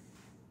that.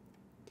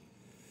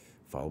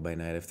 Followed by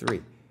knight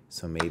f3.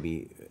 So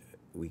maybe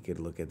we could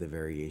look at the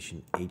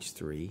variation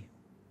h3.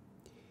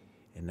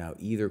 And now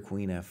either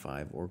queen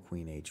f5 or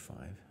queen h5.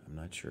 I'm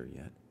not sure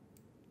yet.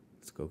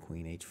 Let's go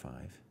queen h5.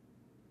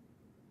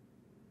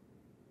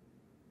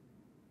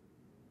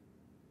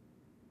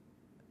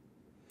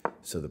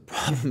 So the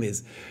problem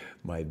is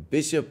my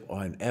bishop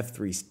on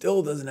f3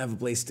 still doesn't have a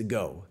place to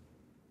go.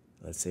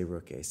 Let's say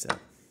rook a7.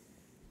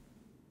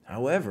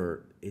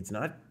 However, he's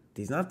not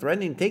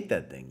threatening to take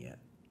that thing yet.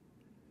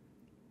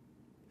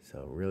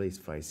 So really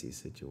spicy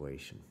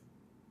situation.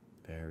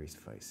 Very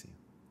spicy.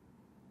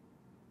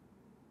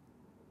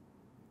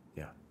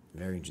 Yeah,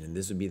 very interesting.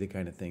 This would be the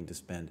kind of thing to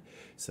spend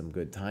some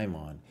good time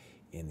on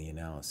in the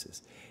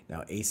analysis.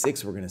 Now,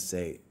 a6, we're going to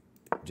say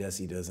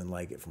Jesse doesn't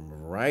like it from a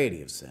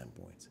variety of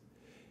standpoints.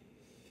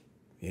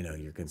 You know,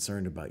 you're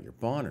concerned about your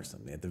pawn or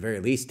something. At the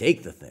very least,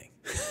 take the thing.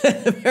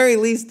 At the very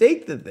least,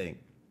 take the thing.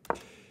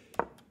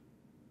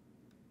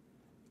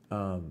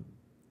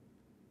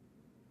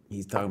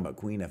 He's talking about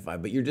queen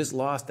f5, but you're just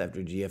lost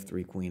after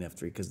gf3, queen f3,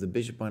 because the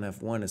bishop on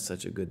f1 is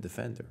such a good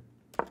defender.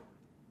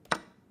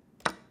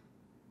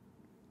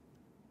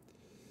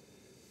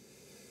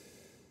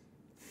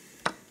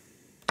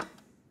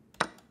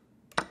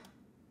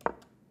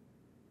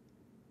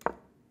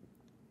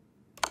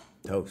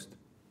 Toast.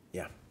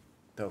 Yeah,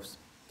 toast.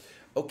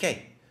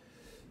 Okay.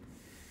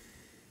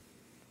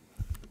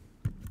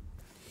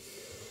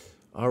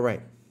 All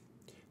right.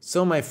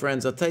 So, my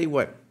friends, I'll tell you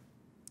what.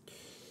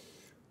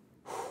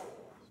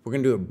 We're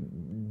going to do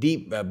a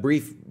deep,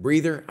 brief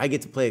breather. I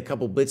get to play a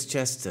couple blitz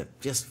chess to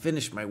just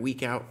finish my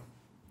week out.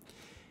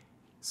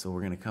 So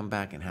we're going to come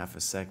back in half a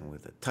second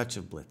with a touch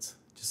of blitz.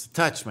 Just a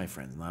touch, my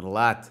friends. Not a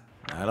lot.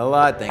 Not a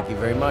lot. Thank you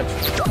very much.